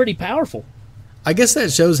it's still pretty powerful. I guess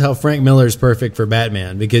that shows how Frank Miller's perfect for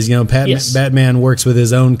Batman, because Yes. Batman works with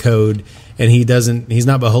his own code, and he's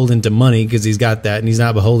not beholden to money because he's got that, and he's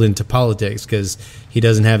not beholden to politics because he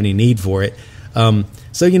doesn't have any need for it.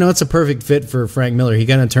 So it's a perfect fit for Frank Miller. He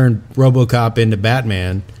kind of turned RoboCop into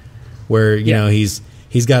Batman, where he's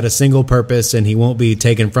got a single purpose and he won't be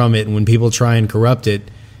taken from it. And when people try and corrupt it,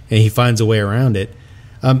 and he finds a way around it.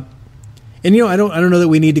 And I don't know that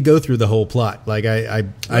we need to go through the whole plot. Like I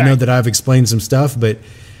know that I've explained some stuff, but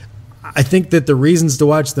I think that the reasons to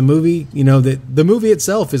watch the movie, that the movie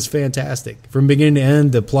itself is fantastic from beginning to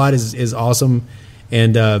end. The plot is awesome,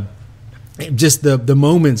 and just the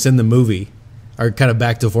moments in the movie are kind of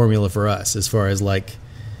back to formula for us, as far as like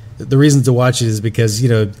the reasons to watch it is because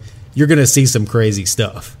you're going to see some crazy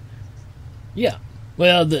stuff. Yeah.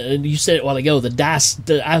 Well, you said it a while ago. I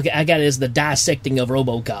got it as the dissecting of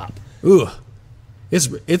RoboCop. Ooh,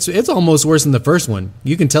 it's almost worse than the first one.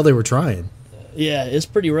 You can tell they were trying. Yeah, it's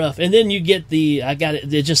pretty rough. And then you get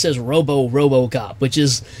it just says RoboCop, which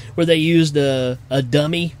is where they used a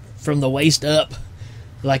dummy from the waist up,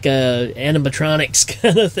 like a animatronics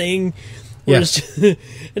kind of thing. Yeah. And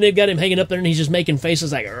they've got him hanging up there, and he's just making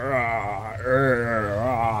faces like.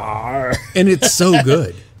 And it's so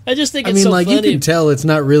good. I just think it's so funny. You can tell it's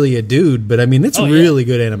not really a dude, but it's really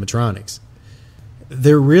good animatronics.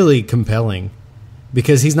 They're really compelling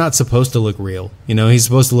because he's not supposed to look real. He's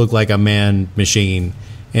supposed to look like a man machine.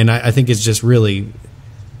 And I think it's just really,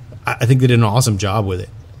 I think they did an awesome job with it.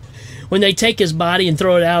 When they take his body and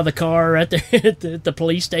throw it out of the car right there at the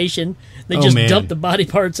police station, they just dump the body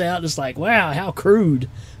parts out. It's like, wow, how crude.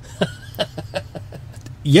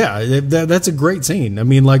 Yeah, that's a great scene. I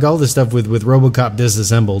mean, like all the stuff with RoboCop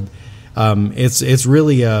disassembled, it's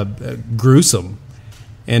really gruesome.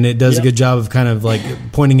 And it does a good job of kind of like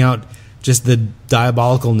pointing out just the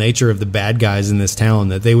diabolical nature of the bad guys in this town,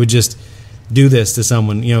 that they would just do this to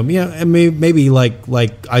someone, and maybe like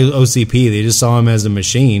OCP, they just saw him as a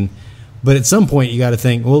machine. But at some point you got to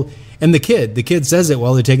think, well, and the kid says it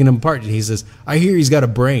while they're taking him apart. He says, I hear he's got a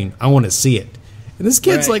brain. I want to see it. And this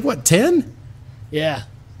kid's like, what, 10? Yeah.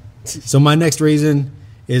 So my next reason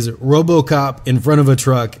is RoboCop in front of a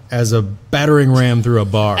truck as a battering ram through a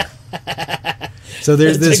bar. So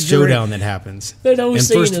there's this showdown that happens. That whole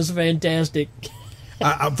scene is fantastic.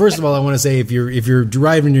 First of all, I want to say if you're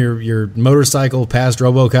driving your motorcycle past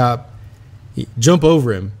RoboCop, jump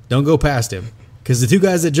over him. Don't go past him, because the two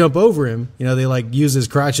guys that jump over him, they like use his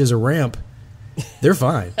crotch as a ramp. They're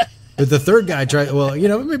fine. But the third guy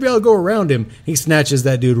maybe I'll go around him. He snatches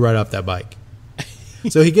that dude right off that bike.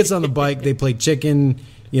 So he gets on the bike. They play chicken.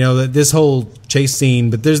 This whole chase scene,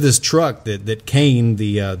 but there's this truck that Kane,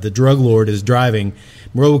 the drug lord, is driving.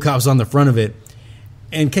 RoboCop's on the front of it,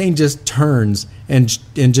 and Kane just turns and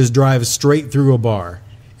just drives straight through a bar.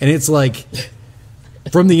 And it's like,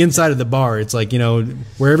 from the inside of the bar, it's like,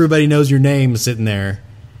 where everybody knows your name sitting there,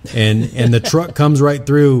 and the truck comes right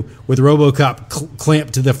through with RoboCop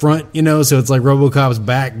clamped to the front, so it's like RoboCop's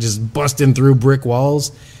back just busting through brick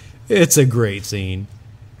walls. It's a great scene.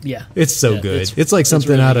 Yeah. It's so good. It's like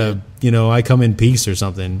something really out of, I Come in Peace or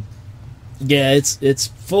something. Yeah, it's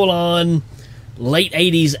full on late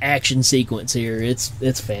 80s action sequence here.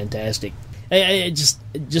 It's fantastic. I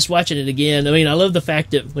just watching it again. I mean, I love the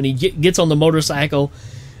fact that when he gets on the motorcycle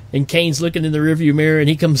and Kane's looking in the rearview mirror and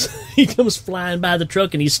he comes flying by the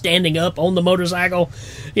truck and he's standing up on the motorcycle.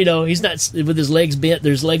 He's not with his legs bent.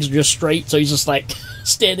 His legs are just straight, so he's just like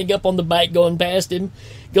standing up on the bike going past him.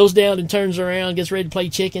 Goes down and turns around, gets ready to play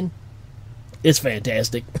chicken. It's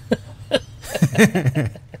fantastic.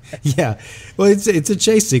 Yeah, well, it's a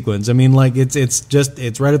chase sequence. I mean, like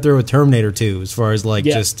it's right up there with Terminator 2 as far as like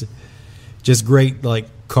just great like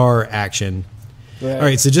car action. Right. All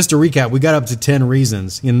right, so just to recap, we got up to 10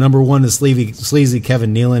 reasons. Number 1 is sleazy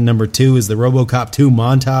Kevin Nealon. Number 2 is the RoboCop 2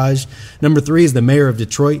 montage. Number 3 is the mayor of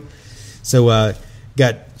Detroit. So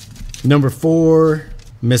got number 4,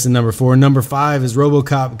 missing number 4. Number 5 is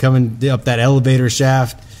RoboCop coming up that elevator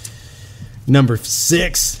shaft. Number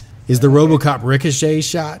 6 is the RoboCop ricochet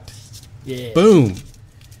shot. Yeah. Boom.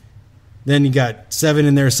 Then you got 7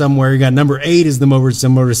 in there somewhere. You got number 8 is the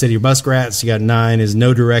Motor City Muskrats. You got 9 is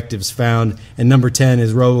No Directives Found. And number 10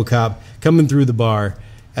 is RoboCop coming through the bar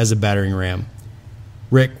as a battering ram.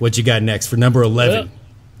 Rick, what you got next for number 11? Well,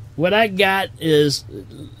 what I got is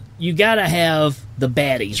you got to have the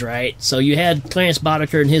baddies, right? So you had Clarence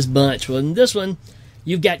Boddicker and his bunch. Well, in this one,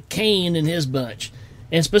 you've got Kane and his bunch.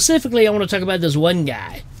 And specifically, I want to talk about this one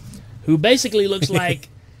guy who basically looks like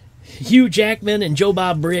Hugh Jackman and Joe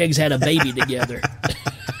Bob Briggs had a baby together.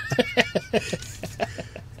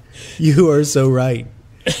 You are so right.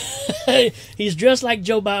 He's dressed like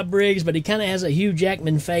Joe Bob Briggs, but he kind of has a Hugh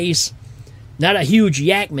Jackman face. Not a huge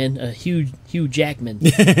Jackman, a Hugh Jackman.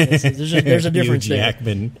 There's a difference Hugh there.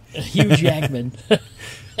 Jackman. Hugh Jackman.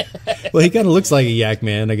 Well, he kind of looks like a yak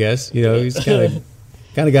man, I guess. He's kind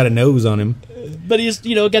of got a nose on him. But he's,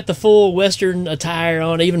 got the full Western attire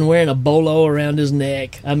on, even wearing a bolo around his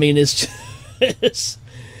neck. I mean, it's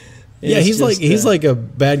he's like a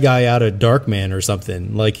bad guy out of Darkman or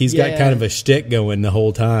something. Like he's got kind of a shtick going the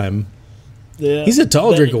whole time. Yeah, he's a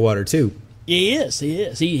tall drink of water too. He is.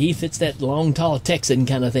 He fits that long, tall Texan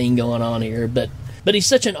kind of thing going on here. But he's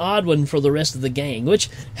such an odd one for the rest of the gang. Which,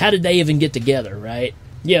 how did they even get together, right?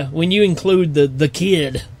 Yeah, when you include the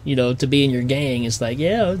kid, to be in your gang, it's like,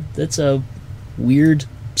 yeah, that's a weird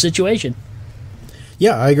situation.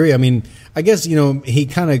 Yeah, I agree. I mean, I guess he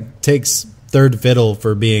kind of takes third fiddle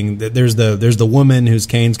for being. There's the woman who's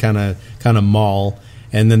Kane's kind of maul,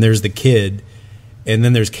 and then there's the kid, and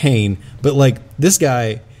then there's Kane. But like this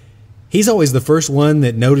guy, he's always the first one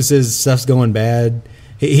that notices stuff's going bad.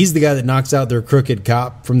 He's the guy that knocks out their crooked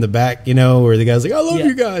cop from the back, where the guy's like, "I love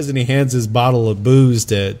you guys," and he hands his bottle of booze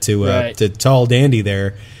to Tall Dandy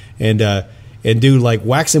there, and dude like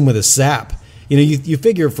whacks him with a sap. You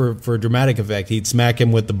figure for dramatic effect he'd smack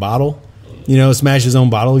him with the bottle, smash his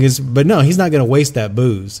own bottle against. But no, he's not going to waste that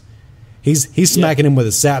booze. He's smacking him with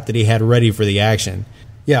a sap that he had ready for the action.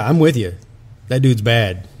 Yeah, I'm with you. That dude's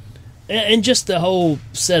bad. And just the whole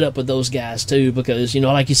setup with those guys too, because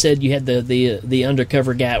like you said, you had the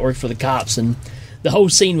undercover guy that worked for the cops, and the whole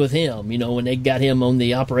scene with him. When they got him on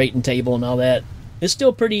the operating table and all that, it's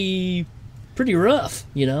still pretty rough.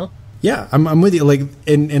 Yeah, I'm with you. Like,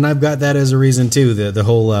 and I've got that as a reason too. The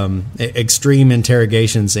whole extreme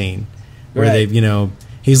interrogation scene where they've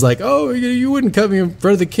he's like, "Oh, you wouldn't cut me in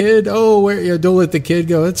front of the kid. Oh, don't let the kid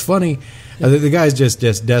go." That's funny. The guy's just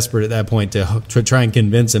desperate at that point to try and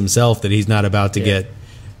convince himself that he's not about to get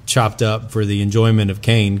chopped up for the enjoyment of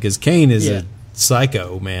Kane, because Kane is a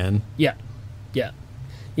psycho, man. Yeah.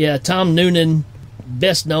 Tom Noonan,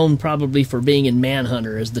 best known probably for being in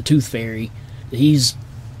Manhunter as the Tooth Fairy. He's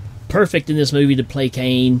perfect in this movie to play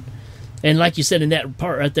Kane. And like you said in that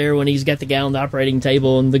part right there when he's got the guy on the operating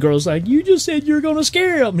table and the girl's like, "You just said you're going to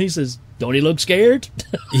scare him." And he says, "Don't he look scared?"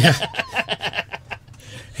 Yeah.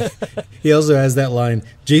 He also has that line,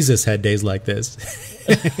 "Jesus had days like this."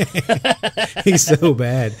 He's so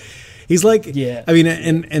bad. He's like, I mean,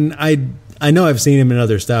 and I know I've seen him in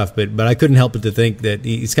other stuff, but I couldn't help but to think that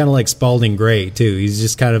he's kind of like Spalding Gray too. He's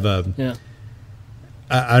just kind of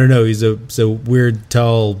I don't know. He's a weird,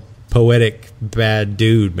 tall, poetic, bad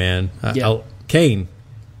dude, man. Kane.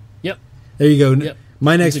 Yep. There you go. Yep.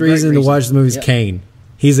 My next reason to watch the movie is Kane.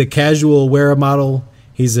 He's a casual wear model.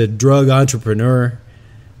 He's a drug entrepreneur.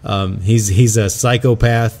 He's a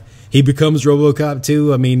psychopath. He becomes RoboCop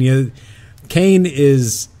too. I mean, Kane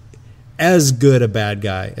is as good a bad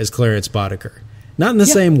guy as Clarence Boddicker. Not in the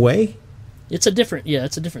same way. It's a different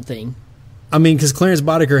thing. I mean, because Clarence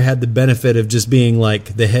Boddicker had the benefit of just being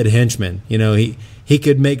like the head henchman. You know, he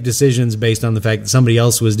could make decisions based on the fact that somebody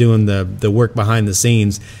else was doing the work behind the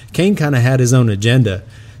scenes. Kane kind of had his own agenda,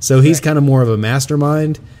 so he's kind of more of a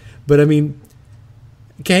mastermind. But I mean,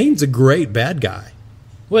 Kane's a great bad guy.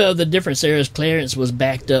 Well, the difference there is Clarence was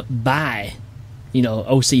backed up by,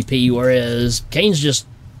 OCP, whereas Kane's just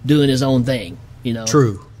doing his own thing.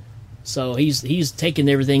 True. So he's taking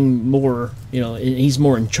everything more, he's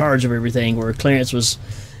more in charge of everything, where Clarence was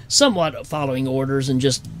somewhat following orders and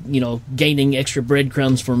just, gaining extra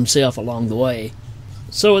breadcrumbs for himself along the way.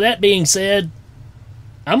 So with that being said,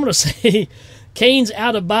 I'm going to say Kane's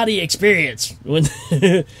out-of-body experience when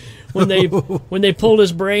they pulled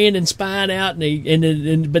his brain and spine out,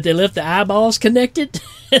 but they left the eyeballs connected,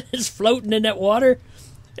 and it's floating in that water,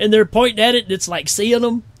 and they're pointing at it, and it's like seeing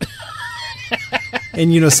them.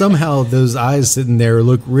 And somehow those eyes sitting there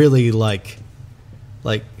look really like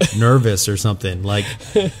nervous or something, like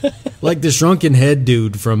the shrunken head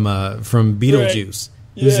dude from Beetlejuice,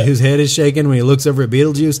 right. Whose head is shaking when he looks over at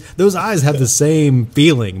Beetlejuice. Those eyes have the same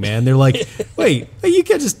feeling, man. They're like, wait, you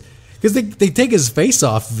can't just, because they take his face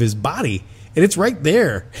off of his body and it's right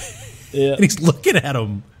there, and he's looking at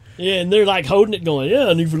him. Yeah, and they're like holding it, going, yeah.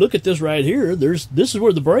 And if you look at this right here, this is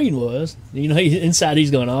where the brain was. Inside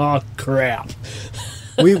he's going, oh crap.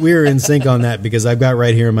 we are in sync on that, because I've got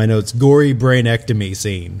right here in my notes, gory brainectomy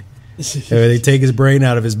scene. They take his brain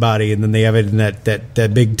out of his body, and then they have it in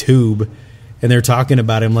that big tube, and they're talking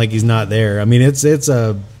about him like he's not there. I mean,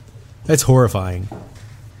 that's horrifying.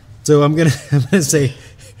 So I'm gonna say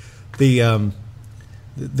the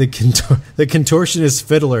contortionist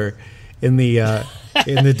fiddler in the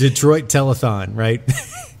Detroit telethon, right?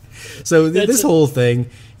 So this whole thing,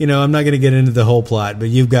 I'm not going to get into the whole plot, but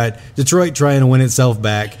you've got Detroit trying to win itself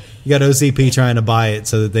back. You got OCP trying to buy it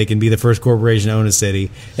so that they can be the first corporation to own a city.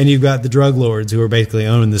 And you've got the drug lords who are basically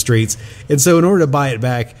owning the streets. And so in order to buy it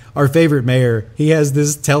back, our favorite mayor, he has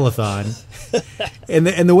this telethon.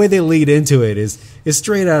 and the way they lead into it is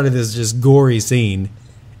straight out of this just gory scene,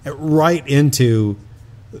 right into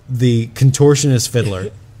the contortionist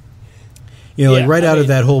fiddler. Out of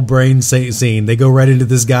that whole brain scene, they go right into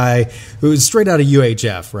this guy who's straight out of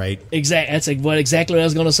UHF, right? Exactly. That's exactly what I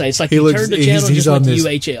was going to say. It's like he turned the channel and just went to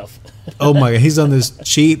UHF. Oh my God. He's on this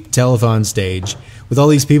cheap telethon stage with all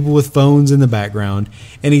these people with phones in the background,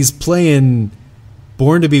 and he's playing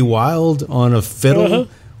Born to Be Wild on a fiddle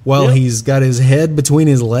while he's got his head between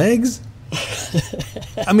his legs.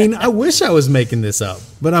 I mean, I wish I was making this up,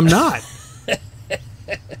 but I'm not.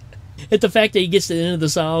 At the fact that he gets to the end of the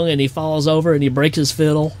song and he falls over and he breaks his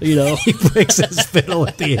fiddle, He breaks his fiddle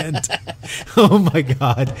at the end. Oh my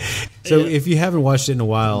God. So if you haven't watched it in a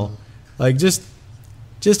while, like just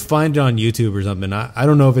find it on YouTube or something. I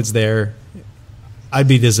don't know if it's there. I'd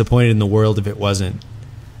be disappointed in the world if it wasn't.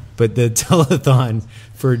 But the telethon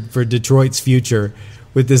for Detroit's future,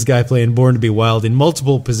 with this guy playing Born to Be Wild in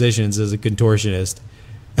multiple positions as a contortionist,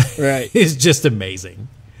 right, is just amazing.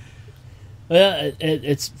 Well,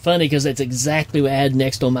 it's funny because that's exactly what I had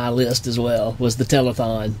next on my list as well, was the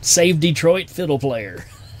telethon. Save Detroit fiddle player.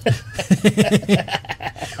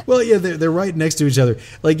 Well, yeah, they're right next to each other.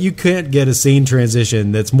 Like, you can't get a scene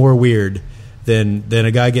transition that's more weird than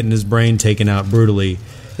a guy getting his brain taken out brutally,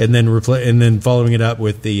 and then following it up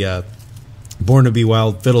with the Born to Be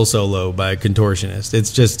Wild fiddle solo by a contortionist.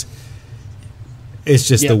 It's just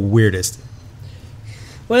the weirdest.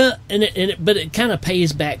 Well, but it kind of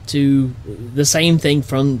pays back to the same thing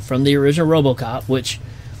from the original Robocop, which,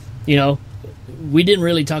 we didn't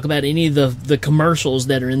really talk about any of the commercials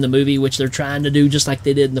that are in the movie, which they're trying to do just like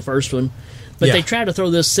they did in the first one. But they try to throw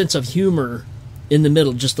this sense of humor in the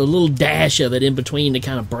middle, just a little dash of it in between to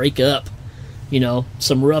kind of break up,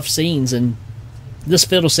 some rough scenes. And this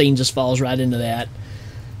fiddle scene just falls right into that.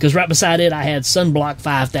 Because right beside it, I had Sunblock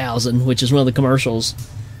 5000, which is one of the commercials.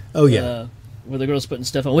 Oh, yeah. Where the girl's putting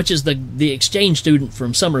stuff on, which is the exchange student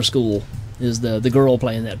from summer school, is the girl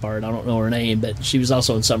playing that part. I don't know her name, but she was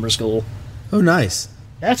also in summer school. Oh, nice.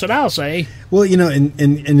 That's what I'll say. Well, and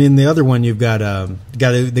in the other one, you've got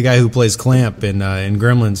the guy who plays Clamp in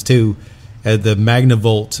Gremlins 2, the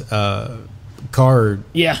Magnavolt car.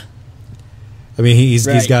 Yeah. I mean, he's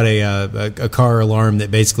got a car alarm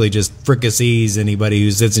that basically just fricassees anybody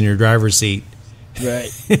who sits in your driver's seat.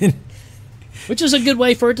 Right. Which is a good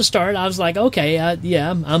way for it to start. I was like, okay,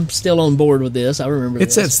 I'm still on board with this. I remember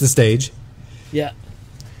it sets the stage. Yeah.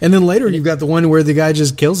 And then later you've got the one where the guy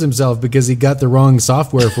just kills himself because he got the wrong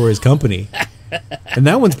software for his company. And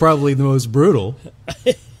that one's probably the most brutal.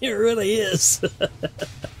 It really is.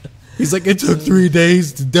 He's like, it took 3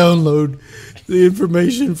 days to download the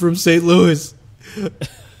information from St. Louis.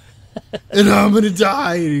 and I'm gonna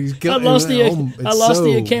die. And I lost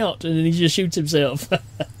the account, and then he just shoots himself.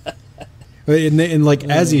 And like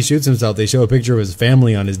as he shoots himself, they show a picture of his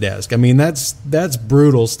family on his desk. I mean, that's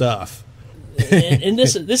brutal stuff. and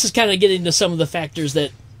this is kind of getting to some of the factors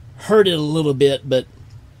that hurt it a little bit, but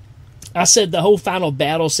I said the whole final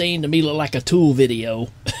battle scene to me looked like a Tool video.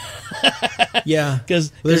 Yeah,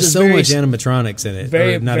 because there's so much animatronics in it.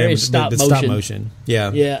 Very stop motion.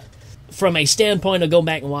 Yeah, yeah. From a standpoint of going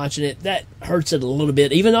back and watching it, that hurts it a little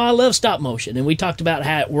bit. Even though I love stop motion, and we talked about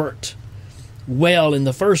how it worked well in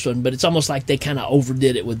the first one, but it's almost like they kind of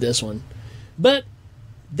overdid it with this one. But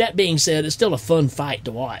that being said, it's still a fun fight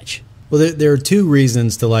to watch. Well, there are two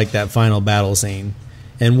reasons to like that final battle scene,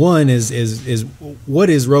 and one is what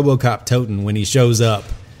is Robocop toting when he shows up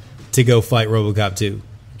to go fight Robocop 2?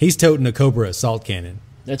 He's toting a Cobra assault cannon.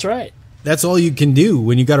 That's right. That's all you can do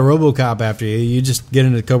when you got a Robocop after you. You just get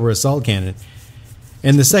in a Cobra assault cannon.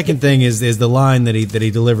 And the second thing is the line that he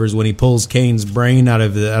delivers when he pulls Kane's brain out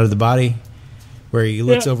of the body, where he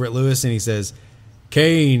looks over at Lewis and he says,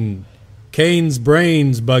 Kane's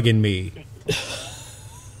brain's bugging me.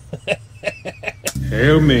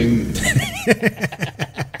 Hail Ming.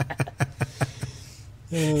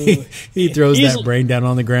 He throws that brain down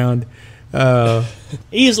on the ground.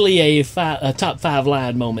 Easily a top 5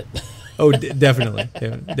 line moment. Oh, definitely.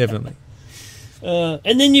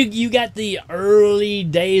 And then you got the early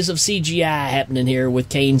days of CGI happening here with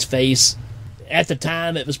Kane's face. At the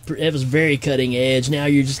time, it was very cutting edge. Now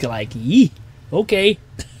you're just like, yee, okay.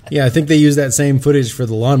 Yeah, I think they used that same footage for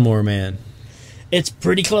the Lawnmower Man. It's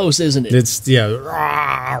pretty close, isn't it? It's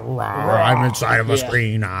I'm inside of a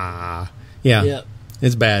screen. Yeah,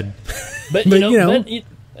 it's bad. But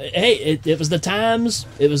hey, it was the times.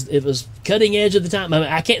 It was cutting edge at the time. I mean,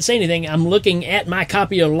 I can't say anything. I'm looking at my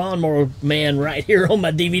copy of Lawnmower Man right here on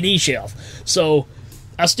my DVD shelf, so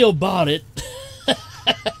I still bought it.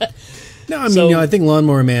 No, I mean, I think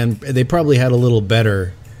Lawnmower Man, they probably had a little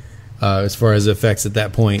better as far as effects at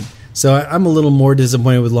that point. So I'm a little more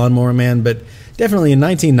disappointed with Lawnmower Man, but definitely in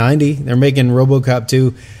 1990, they're making Robocop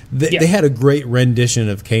 2. They had a great rendition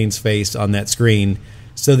of Kane's face on that screen,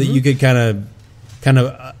 so that you could kind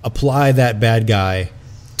of apply that bad guy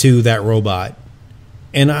to that robot.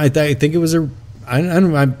 And I think it was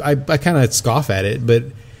I kind of scoff at it, but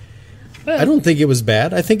I don't think it was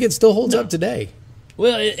bad. I think it still holds up today.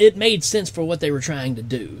 Well, it made sense for what they were trying to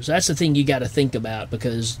do. So that's the thing you got to think about,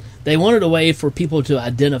 because they wanted a way for people to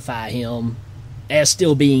identify him as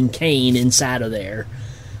still being Kane inside of there.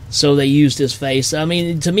 So they used his face. I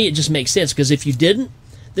mean, to me, it just makes sense, because if you didn't,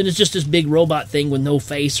 then it's just this big robot thing with no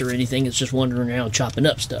face or anything. It's just wandering around chopping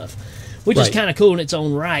up stuff, which is kind of cool in its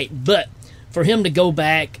own right. But for him to go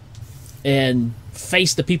back and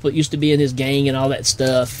face the people that used to be in his gang and all that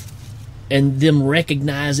stuff, and them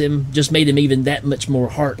recognize him, just made him even that much more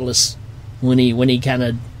heartless when he kind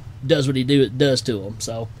of does what he does to him.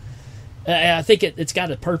 So I think it's got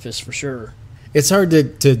a purpose for sure. It's hard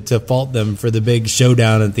to fault them for the big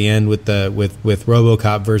showdown at the end with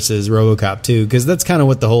RoboCop versus RoboCop 2, because that's kind of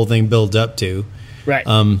what the whole thing builds up to, right?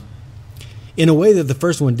 In a way that the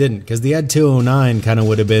first one didn't, because the Ed 209 kind of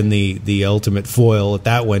would have been the ultimate foil at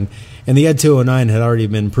that one, and the Ed 209 had already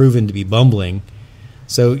been proven to be bumbling.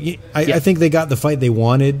 So I think they got the fight they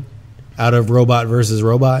wanted out of Robot versus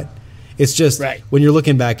Robot. It's just when you're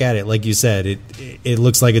looking back at it, like you said, it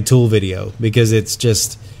looks like a Tool video, because it's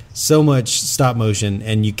just so much stop motion,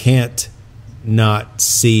 and you can't not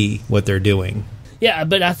see what they're doing. Yeah,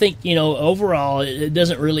 but I think, overall, it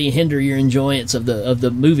doesn't really hinder your enjoyance of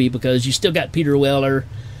the movie, because you still got Peter Weller,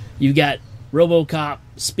 you got RoboCop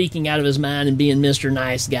speaking out of his mind and being Mr.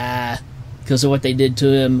 Nice Guy because of what they did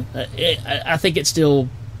to him. I think it still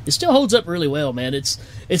holds up really well, man. It's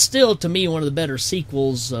still, to me, one of the better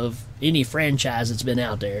sequels of any franchise that's been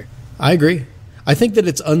out there. I agree. I think that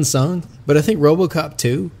it's unsung, but I think RoboCop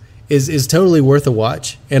 2 is totally worth a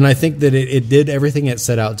watch, and I think that it did everything it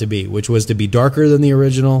set out to be, which was to be darker than the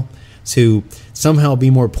original, to somehow be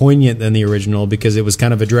more poignant than the original, because it was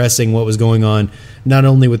kind of addressing what was going on not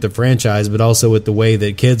only with the franchise, but also with the way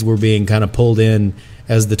that kids were being kind of pulled in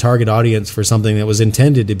as the target audience for something that was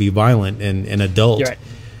intended to be violent and adult. You're right.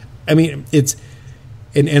 I mean, it's...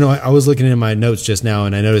 And I was looking in my notes just now,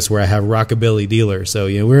 and I noticed where I have Rockabilly Dealer. So,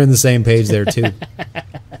 we're on the same page there, too.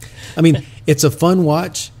 I mean, it's a fun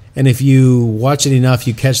watch, and if you watch it enough,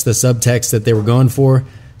 you catch the subtext that they were going for.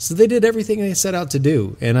 So they did everything they set out to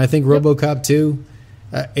do. And I think RoboCop 2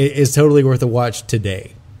 is totally worth a watch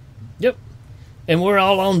today. Yep. And we're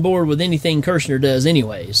all on board with anything Kirshner does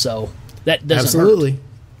anyway, so that doesn't Absolutely. hurt.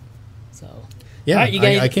 So, yeah, all right, you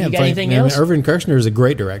got anything else? Irvin Kershner is a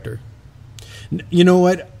great director. You know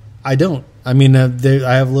what? I don't. I mean,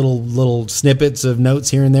 I have little snippets of notes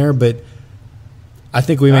here and there, but I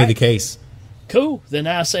think we made the case. Cool. Then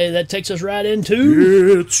I say that takes us right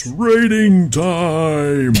into... It's rating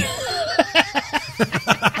time.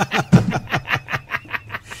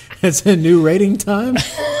 It's a new rating time?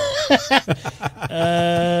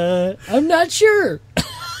 I'm not sure.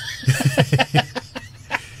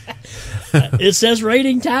 It says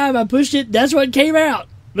rating time. I pushed it. That's what came out.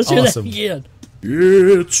 Let's hear that again.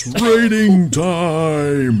 It's rating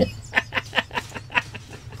time.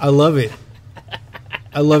 I love it.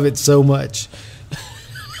 I love it so much.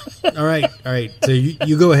 All right. So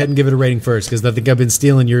you go ahead and give it a rating first, because I think I've been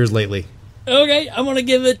stealing yours lately. Okay, I'm going to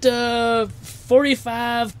give it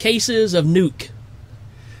 45 cases of nuke.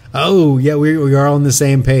 Oh, yeah, we are on the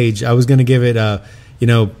same page. I was going to give it,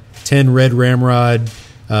 10 red ramrod,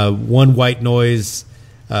 1 white noise,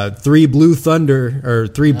 3 blue thunder, or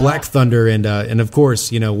 3 black thunder, and of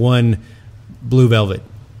course, 1 blue velvet.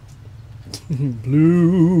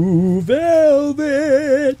 Blue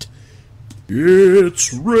velvet.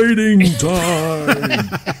 It's rating time.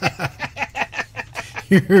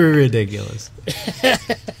 You're ridiculous.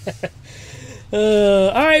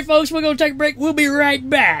 All right, folks, we're going to take a break. We'll be right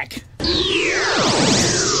back.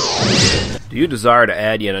 Do you desire to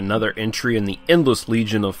add yet another entry in the endless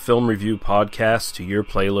legion of film review podcasts to your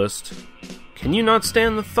playlist? Can you not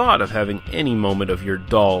stand the thought of having any moment of your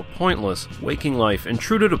dull, pointless, waking life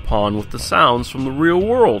intruded upon with the sounds from the real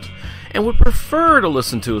world, and would prefer to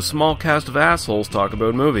listen to a small cast of assholes talk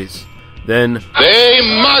about movies? Then they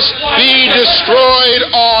must be destroyed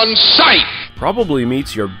on sight! Probably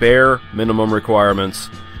meets your bare minimum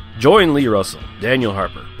requirements. Join Lee Russell, Daniel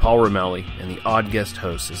Harper, Paul Romali, and the odd guest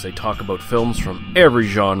hosts as they talk about films from every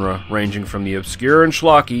genre, ranging from the obscure and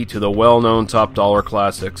schlocky to the well-known top-dollar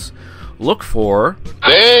classics. Look for...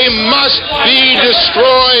 They must be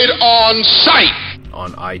destroyed on sight!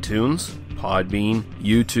 On iTunes, Podbean,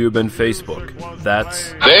 YouTube, and Facebook.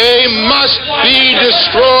 That's... They must be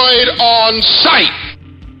destroyed on sight!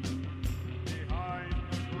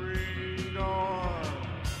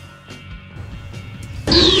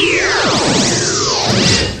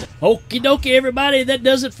 Okie dokie, everybody. That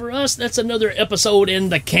does it for us. That's another episode in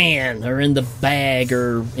the can, or in the bag,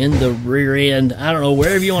 or in the rear end. I don't know,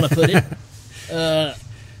 wherever you want to put it.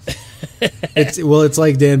 It's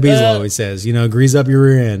like Dan Beasley always says, grease up your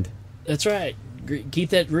rear end. That's right.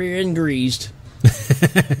 Keep that rear end greased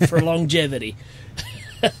for longevity.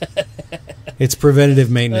 It's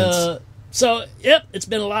preventative maintenance. So, it's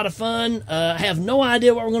been a lot of fun. I have no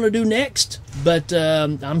idea what we're going to do next, but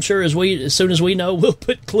I'm sure as soon as we know, we'll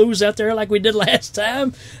put clues out there like we did last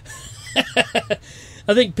time.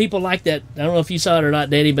 I think people like that. I don't know if you saw it or not,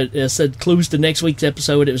 Danny, but it said clues to next week's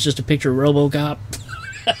episode. It was just a picture of Robocop.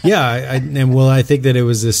 Yeah, I think that it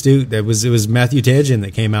was astute. It was Matthew Tangent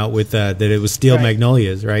that came out with that it was Steel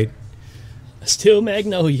Magnolias, right? Steel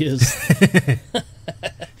Magnolias.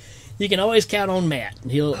 You can always count on Matt.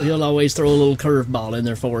 He'll always throw a little curveball in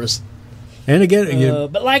there for us. And again,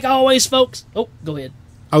 but like always, folks. Oh, go ahead.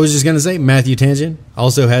 I was just going to say, Matthew Tangent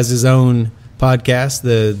also has his own podcast,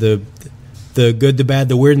 the good, the bad,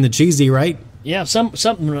 the weird, and the cheesy, right? Yeah,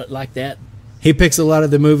 something like that. He picks a lot of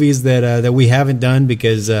the movies that we haven't done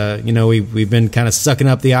because we've been kind of sucking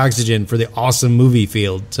up the oxygen for the awesome movie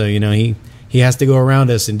field. So he has to go around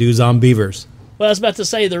us and do Zombievers. Well, I was about to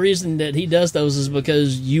say the reason that he does those is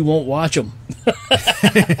because you won't watch them.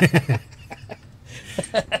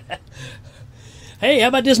 Hey, how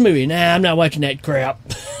about this movie? Nah, I'm not watching that crap.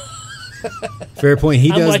 Fair point. He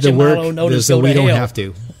does the work so we don't have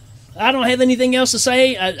to. I don't have anything else to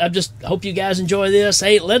say. I just hope you guys enjoy this.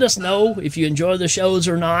 Hey, let us know if you enjoy the shows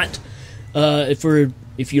or not.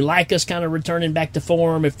 If you like us kind of returning back to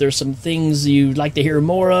form, if there's some things you'd like to hear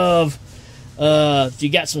more of. If you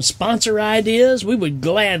got some sponsor ideas, we would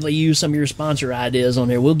gladly use some of your sponsor ideas on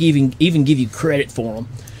there. We'll even give you credit for them.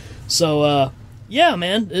 So, yeah,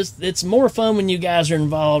 man, it's more fun when you guys are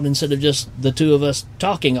involved instead of just the two of us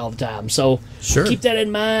talking all the time. So sure. Keep that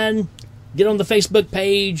in mind. Get on the Facebook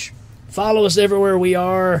page. Follow us everywhere we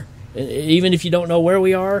are. Even if you don't know where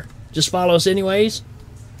we are, just follow us anyways,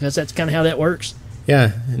 because that's kind of how that works.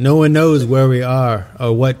 Yeah, no one knows where we are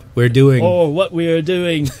or what we're doing.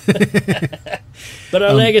 But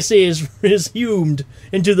our legacy is hewn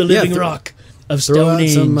into the living rock of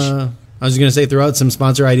Stonehenge. I was going to say, throw out some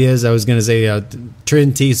sponsor ideas. I was going to say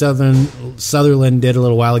Trin T. Sutherland did a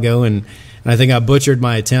little while ago, and I think I butchered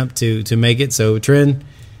my attempt to make it. So, Trin,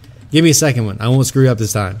 give me a second one. I won't screw up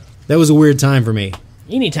this time. That was a weird time for me.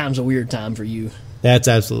 Any time's a weird time for you. That's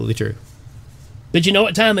absolutely true. But you know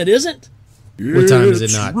what time it isn't? What time is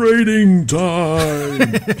it not? It's rating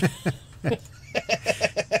time.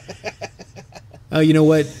 Oh, you know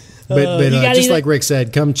what? But just like Rick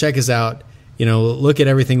said, come check us out. Look at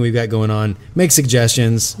everything we've got going on. Make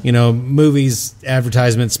suggestions. Movies,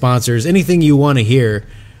 advertisements, sponsors, anything you want to hear.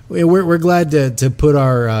 We're glad to put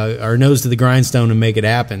our nose to the grindstone and make it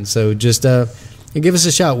happen. So just give us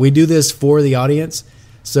a shout. We do this for the audience.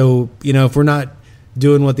 So if we're not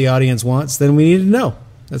doing what the audience wants, then we need to know.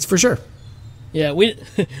 That's for sure. Yeah, we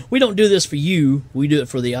don't do this for you. We do it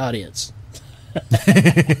for the audience.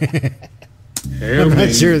 I'm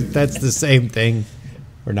not sure if that's the same thing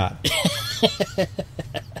or not.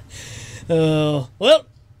 Well,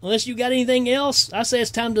 unless you got anything else, I say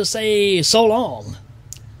it's time to say so long.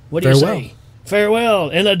 What do you say? Farewell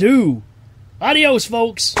and adieu. Adios,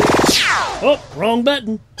 folks. Oh, wrong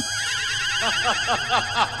button.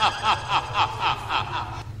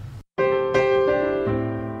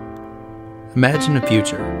 Imagine a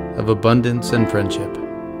future of abundance and friendship.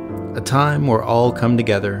 A time where all come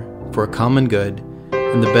together for a common good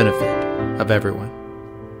and the benefit of everyone.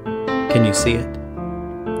 Can you see it?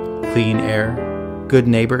 Clean air, good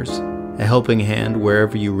neighbors, a helping hand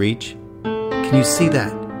wherever you reach. Can you see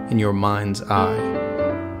that in your mind's eye?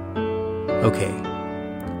 Okay,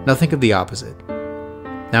 now think of the opposite.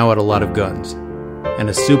 Now add a lot of guns and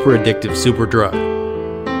a super addictive super drug.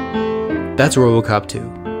 That's Robocop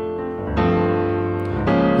 2.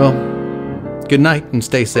 Well, good night and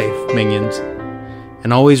stay safe, minions.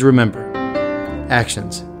 And always remember,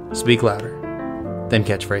 actions speak louder than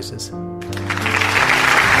catchphrases.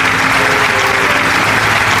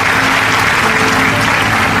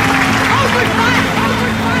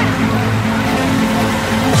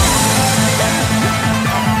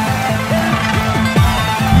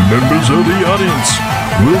 Members of the audience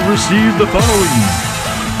will receive the following: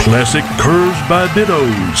 classic curves by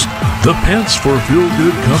Dittos, the pants for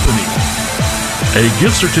feel-good company, a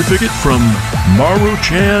gift certificate from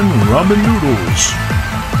Maru-chan Ramen Noodles,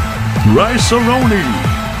 Rice-A-Roni.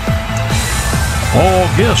 All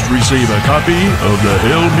guests receive a copy of the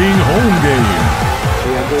Hail Ming home game.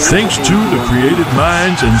 Thanks to the creative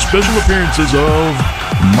minds and special appearances of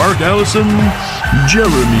Mark Allison,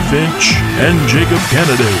 Jeremy Finch, and Jacob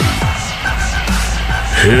Kennedy.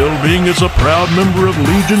 Hail Ming is a proud member of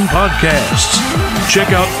Legion Podcasts.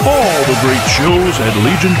 Check out all the great shows at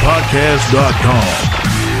legionpodcast.com.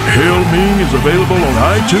 Hail Ming is available on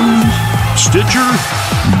iTunes, Stitcher,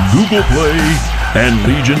 Google Play, and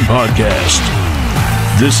Legion Podcast.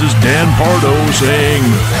 This is Dan Pardo saying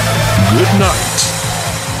good night.